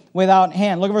away without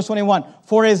hand. Look at verse 21.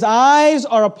 For his eyes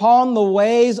are upon the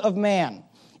ways of man,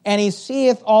 and he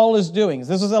seeth all his doings.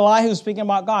 This is Elihu speaking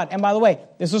about God. And by the way,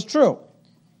 this is true.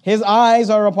 His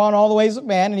eyes are upon all the ways of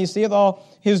man, and he seeth all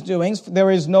his doings. There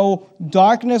is no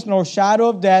darkness nor shadow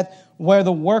of death where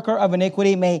the worker of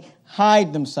iniquity may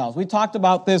hide themselves. We talked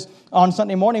about this on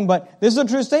Sunday morning, but this is a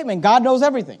true statement. God knows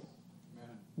everything.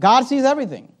 God sees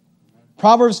everything.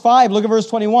 Proverbs 5, look at verse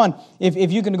 21.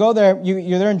 If you can go there,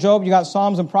 you're there in Job, you got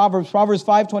Psalms and Proverbs. Proverbs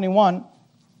 5:21.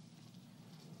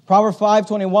 Proverbs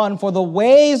 5:21. For the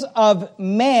ways of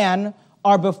man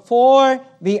are before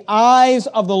the eyes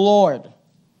of the Lord,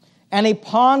 and he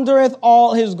pondereth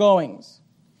all his goings.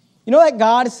 You know that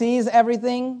God sees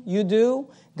everything you do?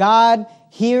 God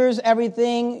hears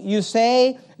everything you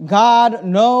say. God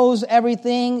knows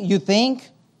everything you think.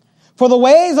 For the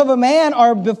ways of a man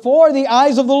are before the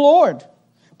eyes of the Lord.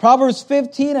 Proverbs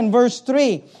 15 and verse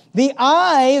 3. The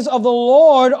eyes of the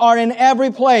Lord are in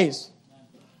every place,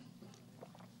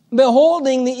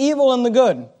 beholding the evil and the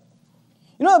good.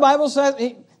 You know the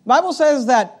Bible says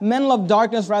that men love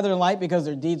darkness rather than light because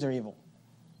their deeds are evil.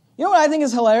 You know what I think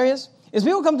is hilarious? is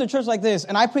people come to church like this,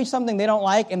 and I preach something they don't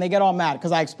like, and they get all mad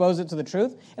because I expose it to the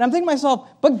truth. And I'm thinking to myself,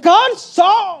 but God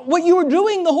saw what you were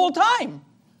doing the whole time.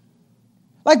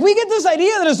 Like, we get this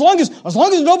idea that as long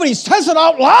as nobody says it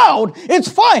out loud, it's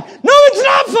fine. No, it's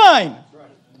not fine.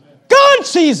 God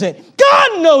sees it.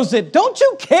 God knows it. Don't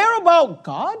you care about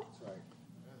God?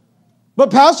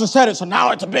 But pastor said it, so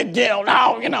now it's a big deal.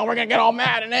 Now, we're going to get all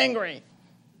mad and angry.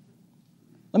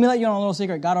 Let me let you know a little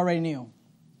secret. God already knew.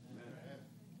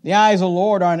 The eyes of the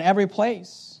Lord are in every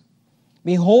place,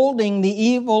 beholding the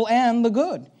evil and the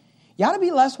good. You ought to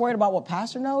be less worried about what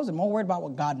pastor knows and more worried about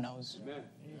what God knows. Amen.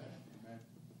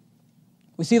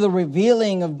 We see the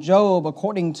revealing of Job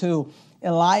according to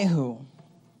Elihu.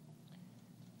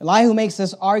 Elihu makes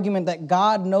this argument that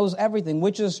God knows everything,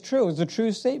 which is true. It's a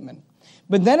true statement.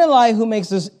 But then Elihu makes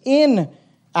this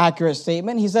inaccurate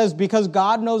statement. He says, because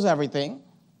God knows everything,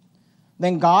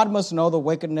 then God must know the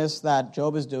wickedness that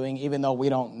Job is doing, even though we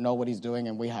don't know what he's doing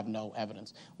and we have no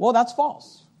evidence. Well, that's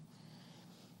false.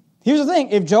 Here's the thing.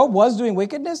 If Job was doing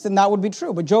wickedness, then that would be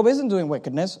true. But Job isn't doing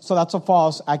wickedness, so that's a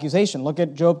false accusation. Look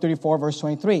at Job 34, verse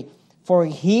 23. For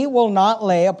he will not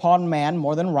lay upon man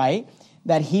more than right,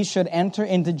 that he should enter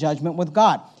into judgment with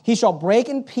God. He shall break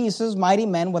in pieces mighty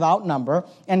men without number,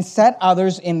 and set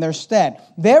others in their stead.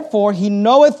 Therefore he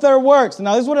knoweth their works.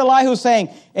 Now this is what Elihu is saying,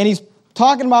 and he's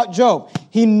talking about Job.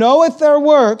 He knoweth their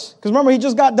works, because remember, he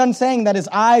just got done saying that his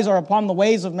eyes are upon the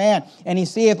ways of man, and he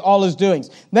seeth all his doings.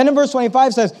 Then in verse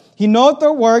 25 says, he knoweth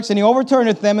their works, and he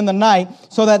overturneth them in the night,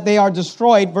 so that they are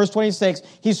destroyed. Verse 26,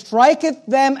 he striketh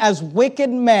them as wicked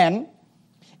men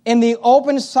in the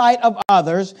open sight of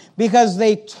others, because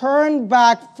they turned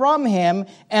back from him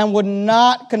and would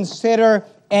not consider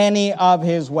any of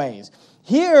his ways.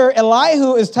 Here,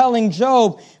 Elihu is telling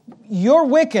Job, you're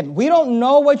wicked. We don't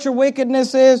know what your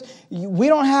wickedness is. We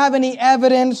don't have any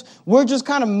evidence. We're just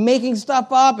kind of making stuff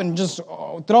up and just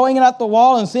throwing it at the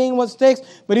wall and seeing what sticks.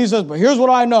 But he says, but here's what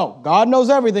I know. God knows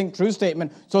everything. True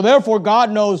statement. So therefore,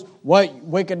 God knows what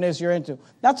wickedness you're into.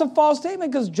 That's a false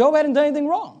statement because Job hadn't done anything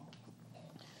wrong.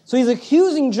 So he's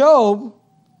accusing Job.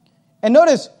 And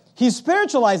notice, he's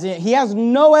spiritualizing it. He has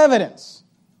no evidence.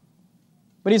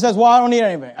 But he says, well, I don't need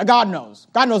anything. God knows.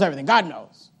 God knows everything. God knows.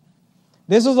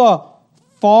 This is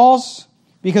false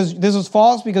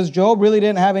because Job really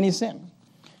didn't have any sin.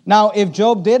 Now, if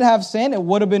Job did have sin, it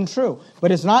would have been true.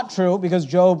 But it's not true because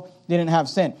Job didn't have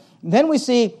sin. Then we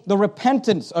see the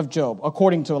repentance of Job,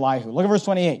 according to Elihu. Look at verse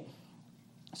 28.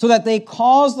 So that they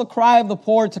cause the cry of the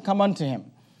poor to come unto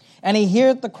him, and he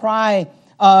heareth the cry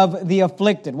of the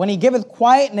afflicted. When he giveth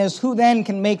quietness, who then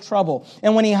can make trouble?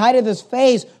 And when he hideth his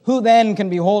face, who then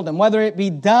can behold him? Whether it be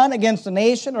done against a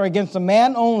nation or against a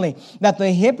man only, that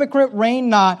the hypocrite reign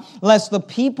not, lest the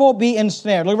people be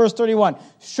ensnared. Look at verse 31.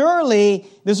 Surely,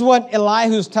 this is what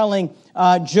Elihu is telling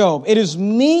Job. It is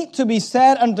meet to be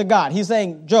said unto God. He's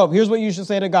saying, Job, here's what you should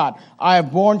say to God. I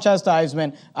have borne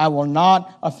chastisement. I will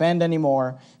not offend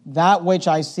anymore. That which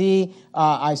I see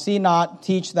not,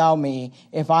 teach thou me.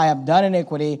 If I have done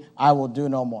iniquity, I will do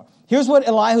no more. Here's what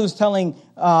Elihu is telling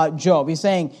Job. He's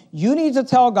saying, you need to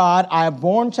tell God, I have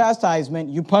borne chastisement.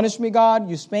 You punished me, God.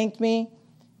 You spanked me,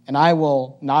 and I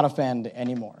will not offend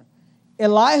anymore.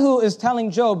 Elihu is telling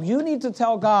Job, you need to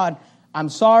tell God, I'm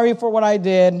sorry for what I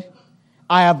did.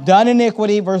 I have done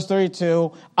iniquity, verse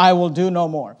 32. I will do no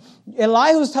more.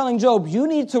 Elihu is telling Job, you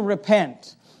need to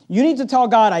repent. You need to tell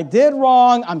God, I did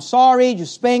wrong. I'm sorry. You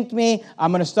spanked me.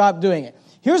 I'm going to stop doing it.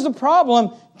 Here's the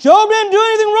problem. Job didn't do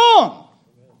anything wrong.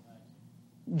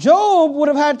 Job would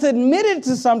have had to admit it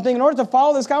to something in order to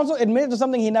follow this counsel, admit it to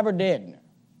something he never did.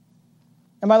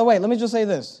 And by the way, let me just say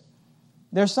this.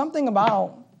 There's something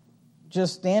about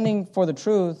just standing for the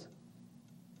truth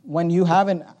when you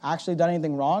haven't actually done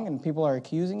anything wrong and people are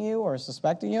accusing you or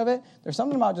suspecting you of it. There's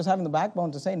something about just having the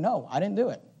backbone to say, no, I didn't do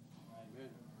it.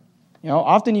 You know,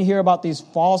 often you hear about these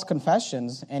false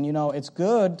confessions, and, you know, it's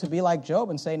good to be like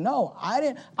Job and say, no,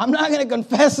 I'm not going to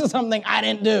confess to something I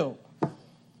didn't do.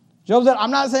 Job said, I'm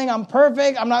not saying I'm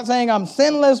perfect. I'm not saying I'm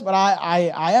sinless, but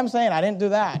I am saying I didn't do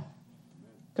that.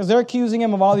 Because they're accusing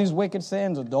him of all these wicked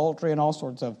sins, adultery, and all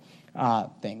sorts of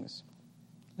things.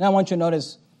 Now I want you to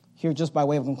notice here, just by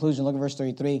way of conclusion, look at verse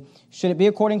 33. Should it be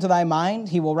according to thy mind,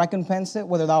 he will recompense it,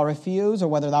 whether thou refuse or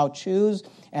whether thou choose,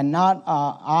 and not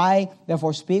I,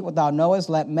 therefore speak what thou knowest.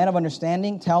 Let men of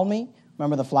understanding tell me.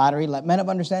 Remember the flattery. Let men of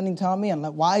understanding tell me, and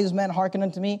let wise men hearken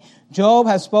unto me. Job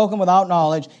has spoken without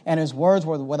knowledge, and his words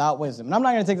were without wisdom. And I'm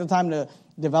not going to take the time to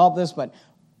develop this, but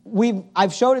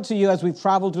I've showed it to you as we've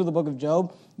traveled through the book of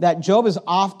Job, that Job is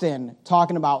often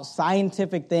talking about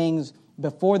scientific things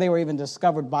before they were even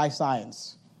discovered by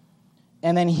science.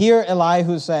 And then here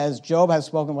Elihu says, Job has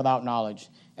spoken without knowledge.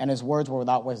 and his words were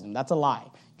without wisdom. That's a lie.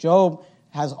 Job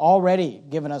has already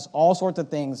given us all sorts of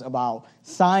things about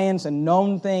science and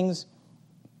known things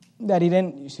that he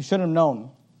shouldn't have known.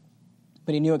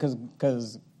 But he knew it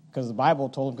because the Bible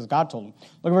told him, because God told him.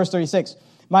 Look at verse 36.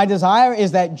 My desire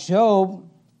is that Job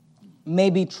may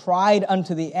be tried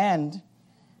unto the end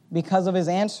because of his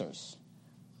answers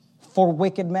for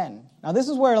wicked men. Now this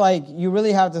is where you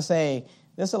really have to say,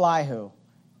 this Elihu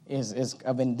is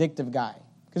a vindictive guy.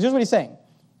 Because here's what he's saying.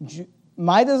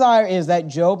 My desire is that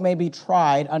Job may be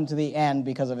tried unto the end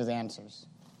because of his answers.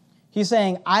 He's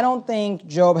saying, I don't think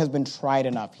Job has been tried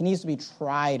enough. He needs to be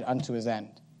tried unto his end.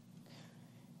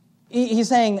 He's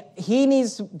saying he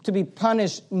needs to be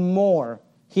punished more.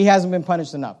 He hasn't been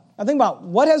punished enough. Now think about,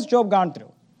 what has Job gone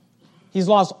through? He's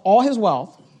lost all his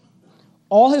wealth.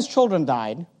 All his children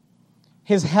died.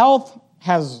 His health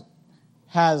has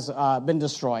been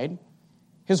destroyed.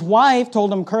 His wife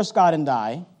told him, curse God and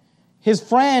die. His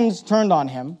friends turned on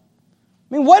him.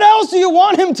 I mean, what else do you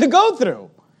want him to go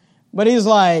through? But he's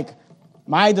like,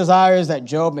 my desire is that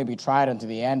Job may be tried unto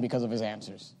the end because of his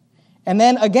answers. And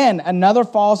then again, another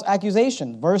false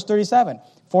accusation. Verse 37.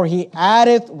 For he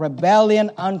addeth rebellion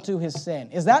unto his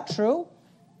sin. Is that true?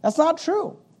 That's not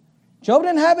true. Job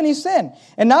didn't have any sin.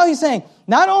 And now he's saying,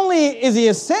 not only is he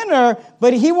a sinner,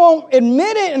 but he won't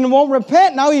admit it and won't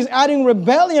repent. Now he's adding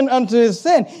rebellion unto his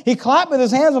sin. He clappeth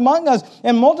his hands among us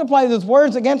and multiplies his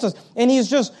words against us. And he's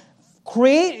just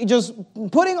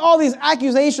putting all these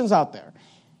accusations out there.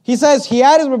 He says he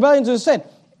added rebellion to his sin.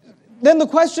 Then the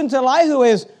question to Elihu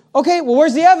is, okay, well,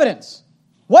 where's the evidence?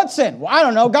 What sin? Well, I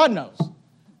don't know. God knows.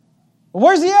 Well,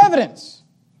 where's the evidence?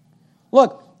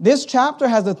 Look, this chapter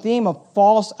has the theme of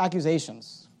false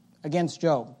accusations against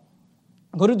Job.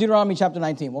 Go to Deuteronomy chapter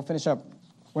 19. We'll finish up.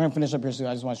 We're going to finish up here soon.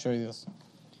 I just want to show you this.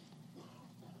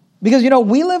 Because,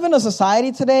 we live in a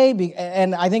society today,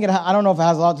 and I think I don't know if it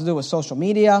has a lot to do with social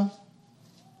media,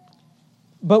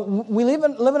 but we live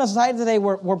in a society today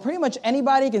where pretty much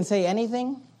anybody can say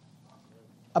anything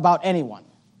about anyone.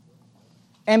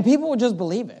 And people will just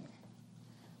believe it.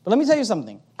 But let me tell you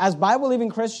something. As Bible-believing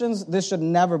Christians, this should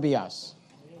never be us.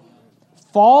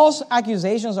 False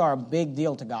accusations are a big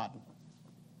deal to God.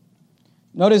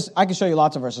 Notice, I can show you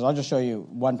lots of verses. I'll just show you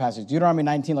one passage. Deuteronomy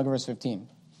 19, look at verse 15.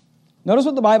 Notice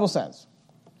what the Bible says.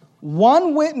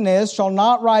 One witness shall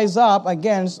not rise up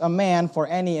against a man for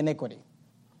any iniquity.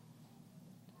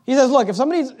 He says, look, if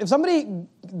somebody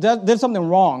did something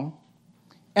wrong,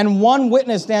 and one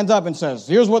witness stands up and says,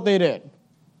 here's what they did,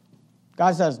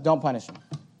 God says, don't punish him.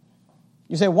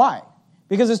 You say, why?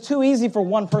 Because it's too easy for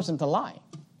one person to lie.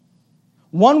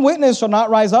 One witness shall not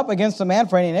rise up against a man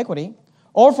for any iniquity,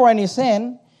 or for any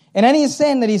sin, and any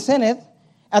sin that he sinneth,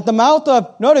 at the mouth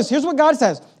of, notice, here's what God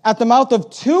says, at the mouth of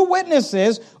two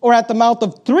witnesses, or at the mouth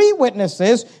of three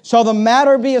witnesses, shall the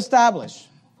matter be established.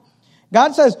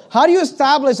 God says, how do you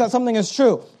establish that something is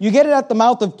true? You get it at the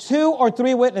mouth of two or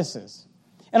three witnesses.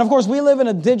 And of course, we live in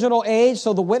a digital age,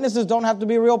 so the witnesses don't have to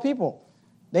be real people.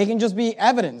 They can just be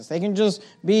evidence. They can just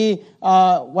be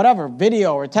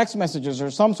video or text messages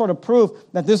or some sort of proof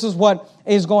that this is what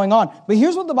is going on. But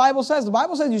here's what the Bible says. The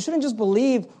Bible says you shouldn't just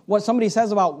believe what somebody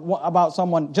says about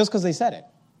someone just because they said it.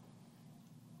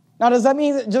 Now, does that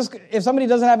mean that just if somebody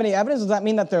doesn't have any evidence, does that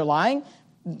mean that they're lying?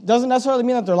 Doesn't necessarily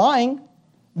mean that they're lying,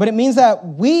 but it means that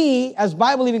we, as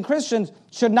Bible-believing Christians,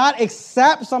 should not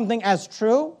accept something as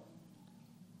true,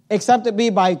 except it be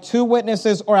by two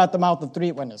witnesses or at the mouth of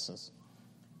three witnesses.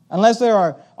 Unless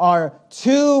there are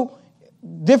two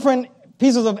different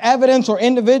pieces of evidence or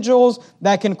individuals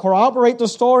that can corroborate the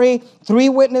story, three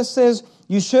witnesses,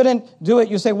 you shouldn't do it.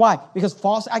 You say, why? Because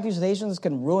false accusations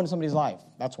can ruin somebody's life.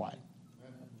 That's why.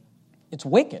 It's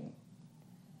wicked.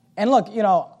 And look,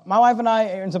 my wife and I,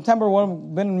 in September,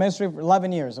 we've been in ministry for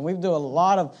 11 years, and we do a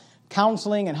lot of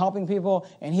counseling and helping people.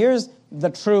 And here's the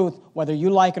truth, whether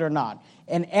you like it or not.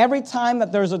 And every time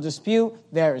that there's a dispute,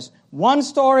 there's one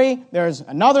story, there's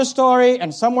another story,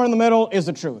 and somewhere in the middle is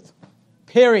the truth.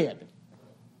 Period.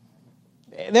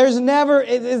 There's never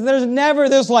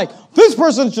this this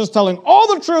person's just telling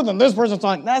all the truth and this person's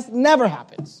telling. That never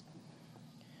happens.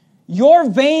 Your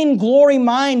vain glory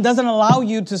mind doesn't allow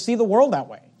you to see the world that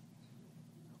way.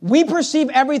 We perceive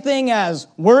everything as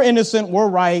we're innocent, we're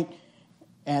right,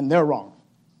 and they're wrong.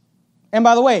 And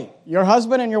by the way, your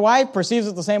husband and your wife perceives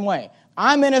it the same way.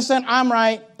 I'm innocent, I'm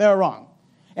right, they're wrong.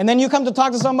 And then you come to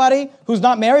talk to somebody who's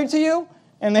not married to you,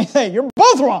 and they say, you're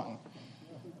both wrong.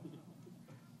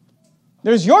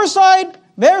 There's your side,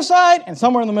 their side, and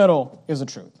somewhere in the middle is the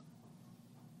truth.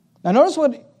 Now notice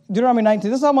what Deuteronomy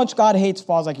 19, this is how much God hates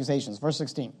false accusations. Verse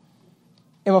 16.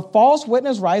 If a false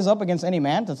witness rise up against any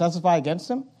man to testify against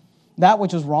him, that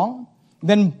which is wrong,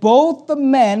 Then both the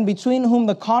men between whom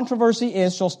the controversy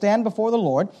is shall stand before the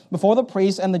Lord, before the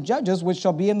priests and the judges, which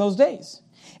shall be in those days.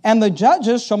 And the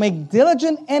judges shall make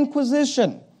diligent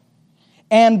inquisition.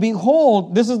 And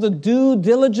behold, this is the due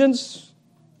diligence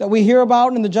that we hear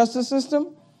about in the justice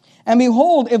system. And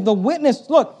behold, if the witness,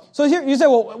 look, so here you say,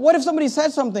 well, what if somebody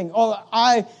says something? Oh,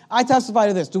 I testify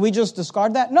to this. Do we just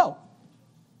discard that? No.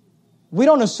 We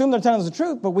don't assume they're telling us the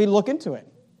truth, but we look into it.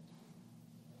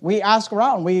 We ask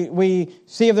around. We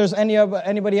see if there's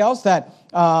anybody else that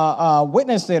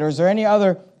witnessed it, or is there any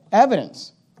other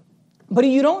evidence. But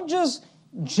you don't just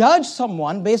judge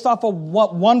someone based off of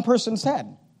what one person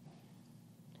said.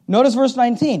 Notice verse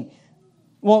 19.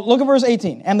 Well, look at verse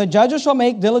 18. And the judges shall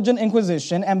make diligent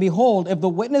inquisition, and behold, if the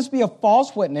witness be a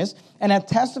false witness, and hath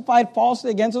testified falsely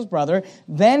against his brother,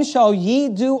 then shall ye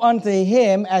do unto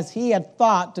him as he had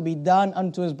thought to be done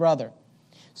unto his brother.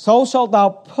 So shalt thou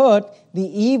put the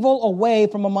evil away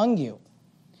from among you.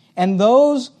 And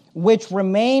those which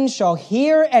remain shall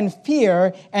hear and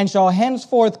fear, and shall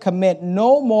henceforth commit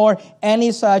no more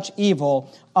any such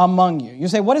evil among you. You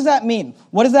say, what does that mean?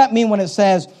 What does that mean when it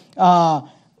says,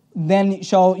 then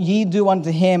shall ye do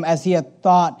unto him as he hath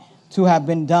thought to have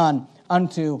been done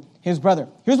unto his brother?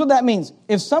 Here's what that means.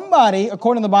 If somebody,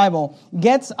 according to the Bible,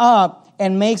 gets up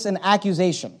and makes an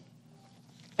accusation,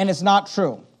 and it's not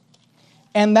true,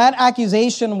 and that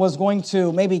accusation was going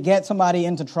to maybe get somebody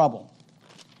into trouble,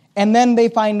 and then they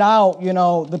find out,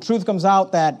 the truth comes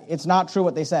out that it's not true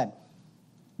what they said,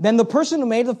 then the person who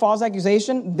made the false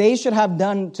accusation, they should have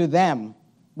done to them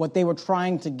what they were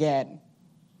trying to get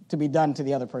to be done to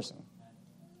the other person.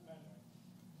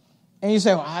 And you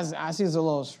say, well, I see this a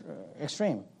little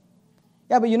extreme.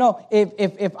 Yeah, but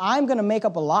if I'm going to make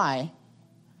up a lie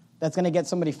that's going to get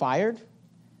somebody fired,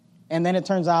 and then it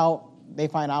turns out they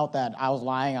find out that I was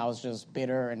lying, I was just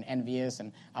bitter and envious,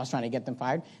 and I was trying to get them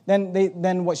fired,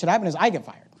 then what should happen is I get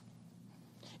fired.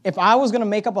 If I was going to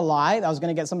make up a lie that was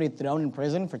going to get somebody thrown in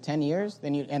prison for 10 years,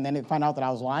 and then they find out that I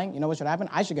was lying, you know what should happen?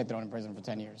 I should get thrown in prison for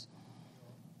 10 years.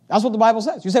 That's what the Bible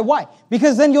says. You say, why?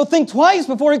 Because then you'll think twice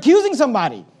before accusing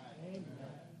somebody.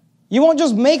 You won't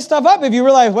just make stuff up if you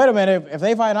realize, wait a minute, if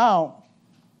they find out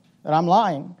that I'm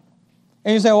lying.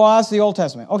 And you say, well, that's the Old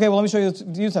Testament. Okay, well, let me show you the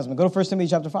New Testament. Go to 1 Timothy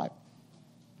chapter 5.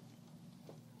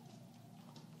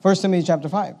 1 Timothy chapter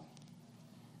 5.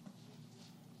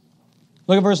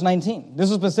 Look at verse 19. This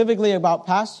is specifically about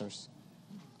pastors.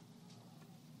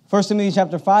 1 Timothy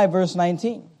chapter 5, verse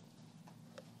 19.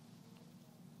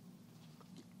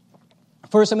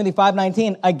 1 Timothy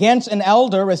 5:19, against an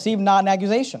elder receive not an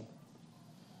accusation.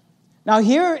 Now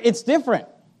here it's different.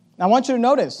 I want you to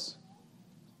notice.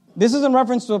 This is in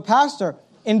reference to a pastor.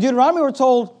 In Deuteronomy we're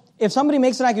told if somebody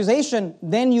makes an accusation,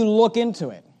 then you look into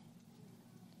it.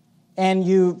 And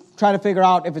you try to figure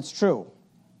out if it's true.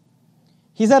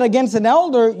 He said against an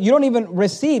elder, you don't even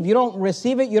receive. You don't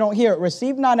receive it, you don't hear it.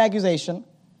 Receive not an accusation,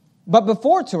 but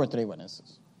before 2 or 3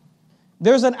 witnesses.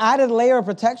 There's an added layer of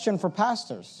protection for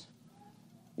pastors.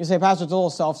 You say, Pastor, it's a little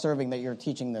self-serving that you're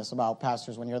teaching this about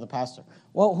pastors when you're the pastor.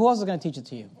 Well, who else is going to teach it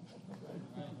to you?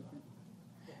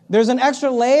 There's an extra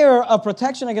layer of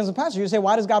protection against a pastor. You say,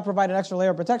 why does God provide an extra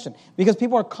layer of protection? Because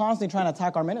people are constantly trying to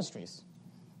attack our ministries.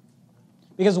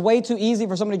 Because it's way too easy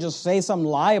for somebody to just say some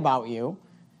lie about you,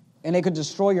 and they could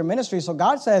destroy your ministry. So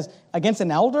God says, against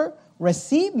an elder,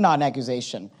 receive not an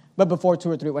accusation, but before 2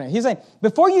 or 3 witnesses. He's saying,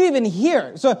 before you even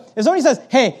hear. So if somebody says,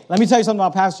 hey, let me tell you something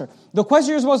about pastor. The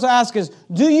question you're supposed to ask is,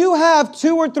 do you have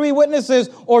 2 or 3 witnesses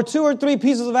or 2 or 3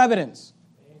 pieces of evidence?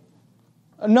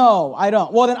 No, I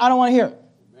don't. Well, then I don't want to hear it.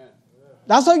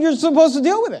 That's how you're supposed to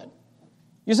deal with it.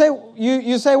 You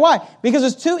say why? Because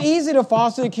it's too easy to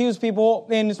falsely accuse people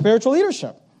in spiritual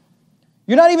leadership.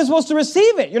 You're not even supposed to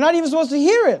receive it. You're not even supposed to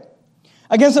hear it.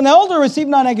 Against an elder, receive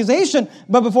not an accusation,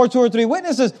 but before 2 or 3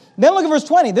 witnesses. Then look at verse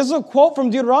 20. This is a quote from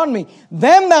Deuteronomy.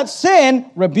 Them that sin,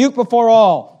 rebuke before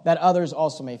all, that others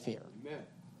also may fear. Amen.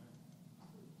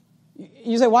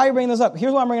 You say, why are you bringing this up?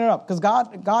 Here's why I'm bringing it up. Because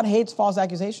God hates false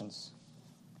accusations.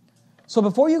 So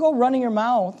before you go running your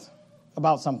mouth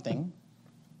about something,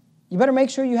 you better make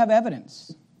sure you have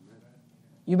evidence.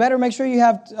 You better make sure you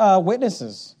have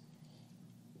witnesses.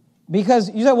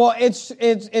 Because you say, well,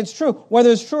 it's true. Whether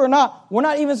it's true or not, we're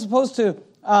not even supposed to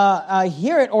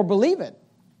hear it or believe it.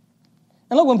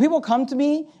 And look, when people come to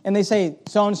me and they say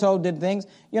so-and-so did things,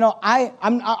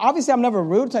 I'm obviously I'm never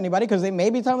rude to anybody because they may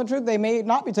be telling the truth, they may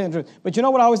not be telling the truth. But you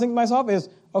know what I always think to myself is,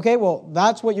 okay, well,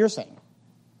 that's what you're saying.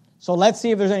 So let's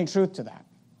see if there's any truth to that.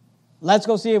 Let's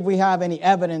go see if we have any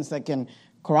evidence that can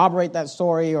corroborate that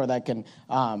story or that can,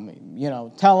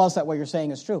 tell us that what you're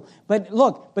saying is true. But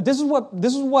look, this is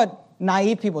what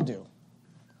naive people do.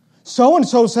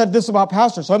 So-and-so said this about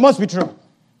pastor, so it must be true.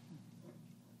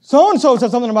 So-and-so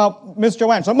said something about Miss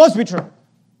Joanne, so it must be true.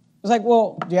 It's like,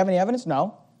 well, do you have any evidence?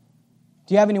 No.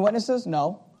 Do you have any witnesses?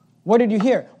 No. What did you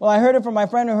hear? Well, I heard it from my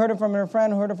friend who heard it from her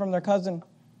friend who heard it from their cousin.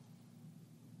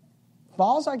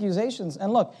 False accusations.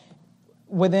 And look,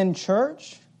 within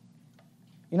church,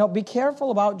 be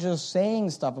careful about just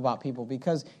saying stuff about people,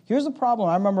 because here's the problem.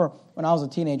 I remember when I was a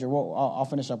teenager, I'll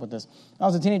finish up with this. When I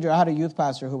was a teenager, I had a youth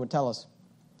pastor who would tell us,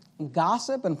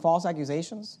 gossip and false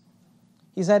accusations,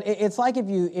 he said, it's like if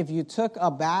you took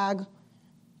a bag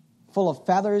full of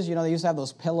feathers, they used to have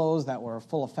those pillows that were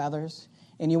full of feathers,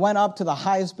 and you went up to the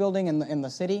highest building in the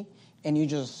city, and you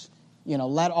just,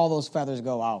 let all those feathers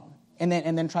go out, and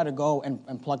then try to go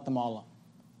and pluck them all up.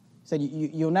 He said,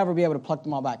 you'll never be able to pluck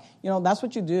them all back. That's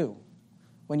what you do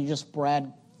when you just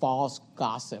spread false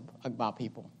gossip about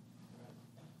people,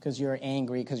 because you're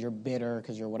angry, because you're bitter,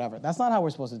 because you're whatever. That's not how we're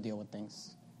supposed to deal with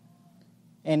things.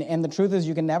 And the truth is,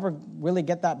 you can never really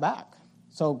get that back.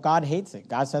 So God hates it.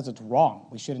 God says it's wrong.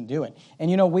 We shouldn't do it.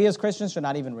 And we as Christians should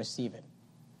not even receive it.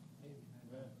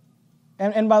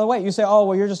 And by the way, you say, oh,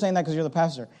 well, you're just saying that because you're the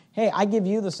pastor. Hey, I give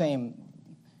you the same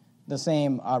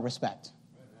respect.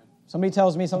 Somebody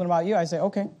tells me something about you, I say,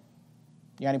 okay,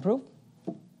 you got any proof?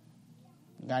 You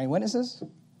got any witnesses?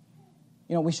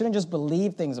 We shouldn't just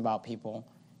believe things about people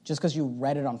just because you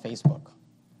read it on Facebook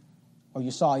or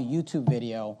you saw a YouTube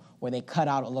video where they cut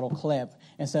out a little clip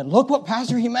and said, look what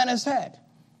Pastor Jimenez said.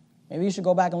 Maybe you should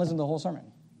go back and listen to the whole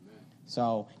sermon.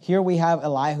 So here we have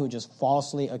Elihu just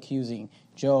falsely accusing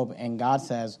Job, and God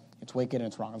says it's wicked and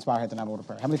it's wrong. Let's bow our heads and have a word of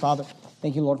prayer. Heavenly Father,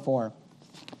 thank you, Lord, for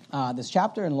this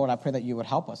chapter, and Lord, I pray that you would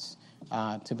help us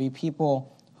to be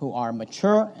people who are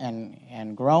mature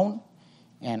and grown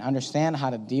and understand how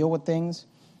to deal with things.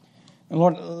 And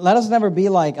Lord, let us never be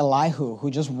like Elihu, who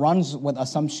just runs with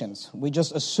assumptions. We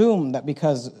just assume that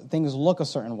because things look a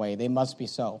certain way, they must be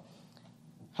so.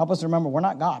 Help us to remember we're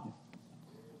not God.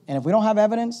 And if we don't have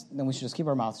evidence, then we should just keep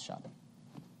our mouths shut.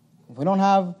 If we don't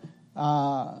have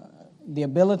the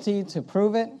ability to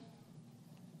prove it,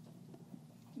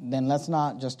 then let's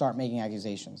not just start making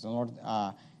accusations. And Lord,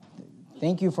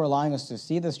 thank you for allowing us to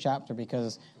see this chapter,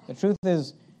 because the truth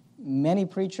is many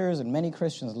preachers and many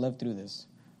Christians live through this.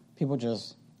 People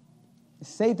just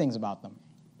say things about them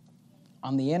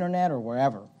on the internet or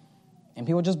wherever, and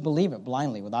people just believe it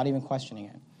blindly without even questioning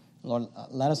it. Lord,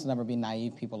 let us never be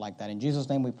naive people like that. In Jesus'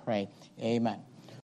 name we pray, amen.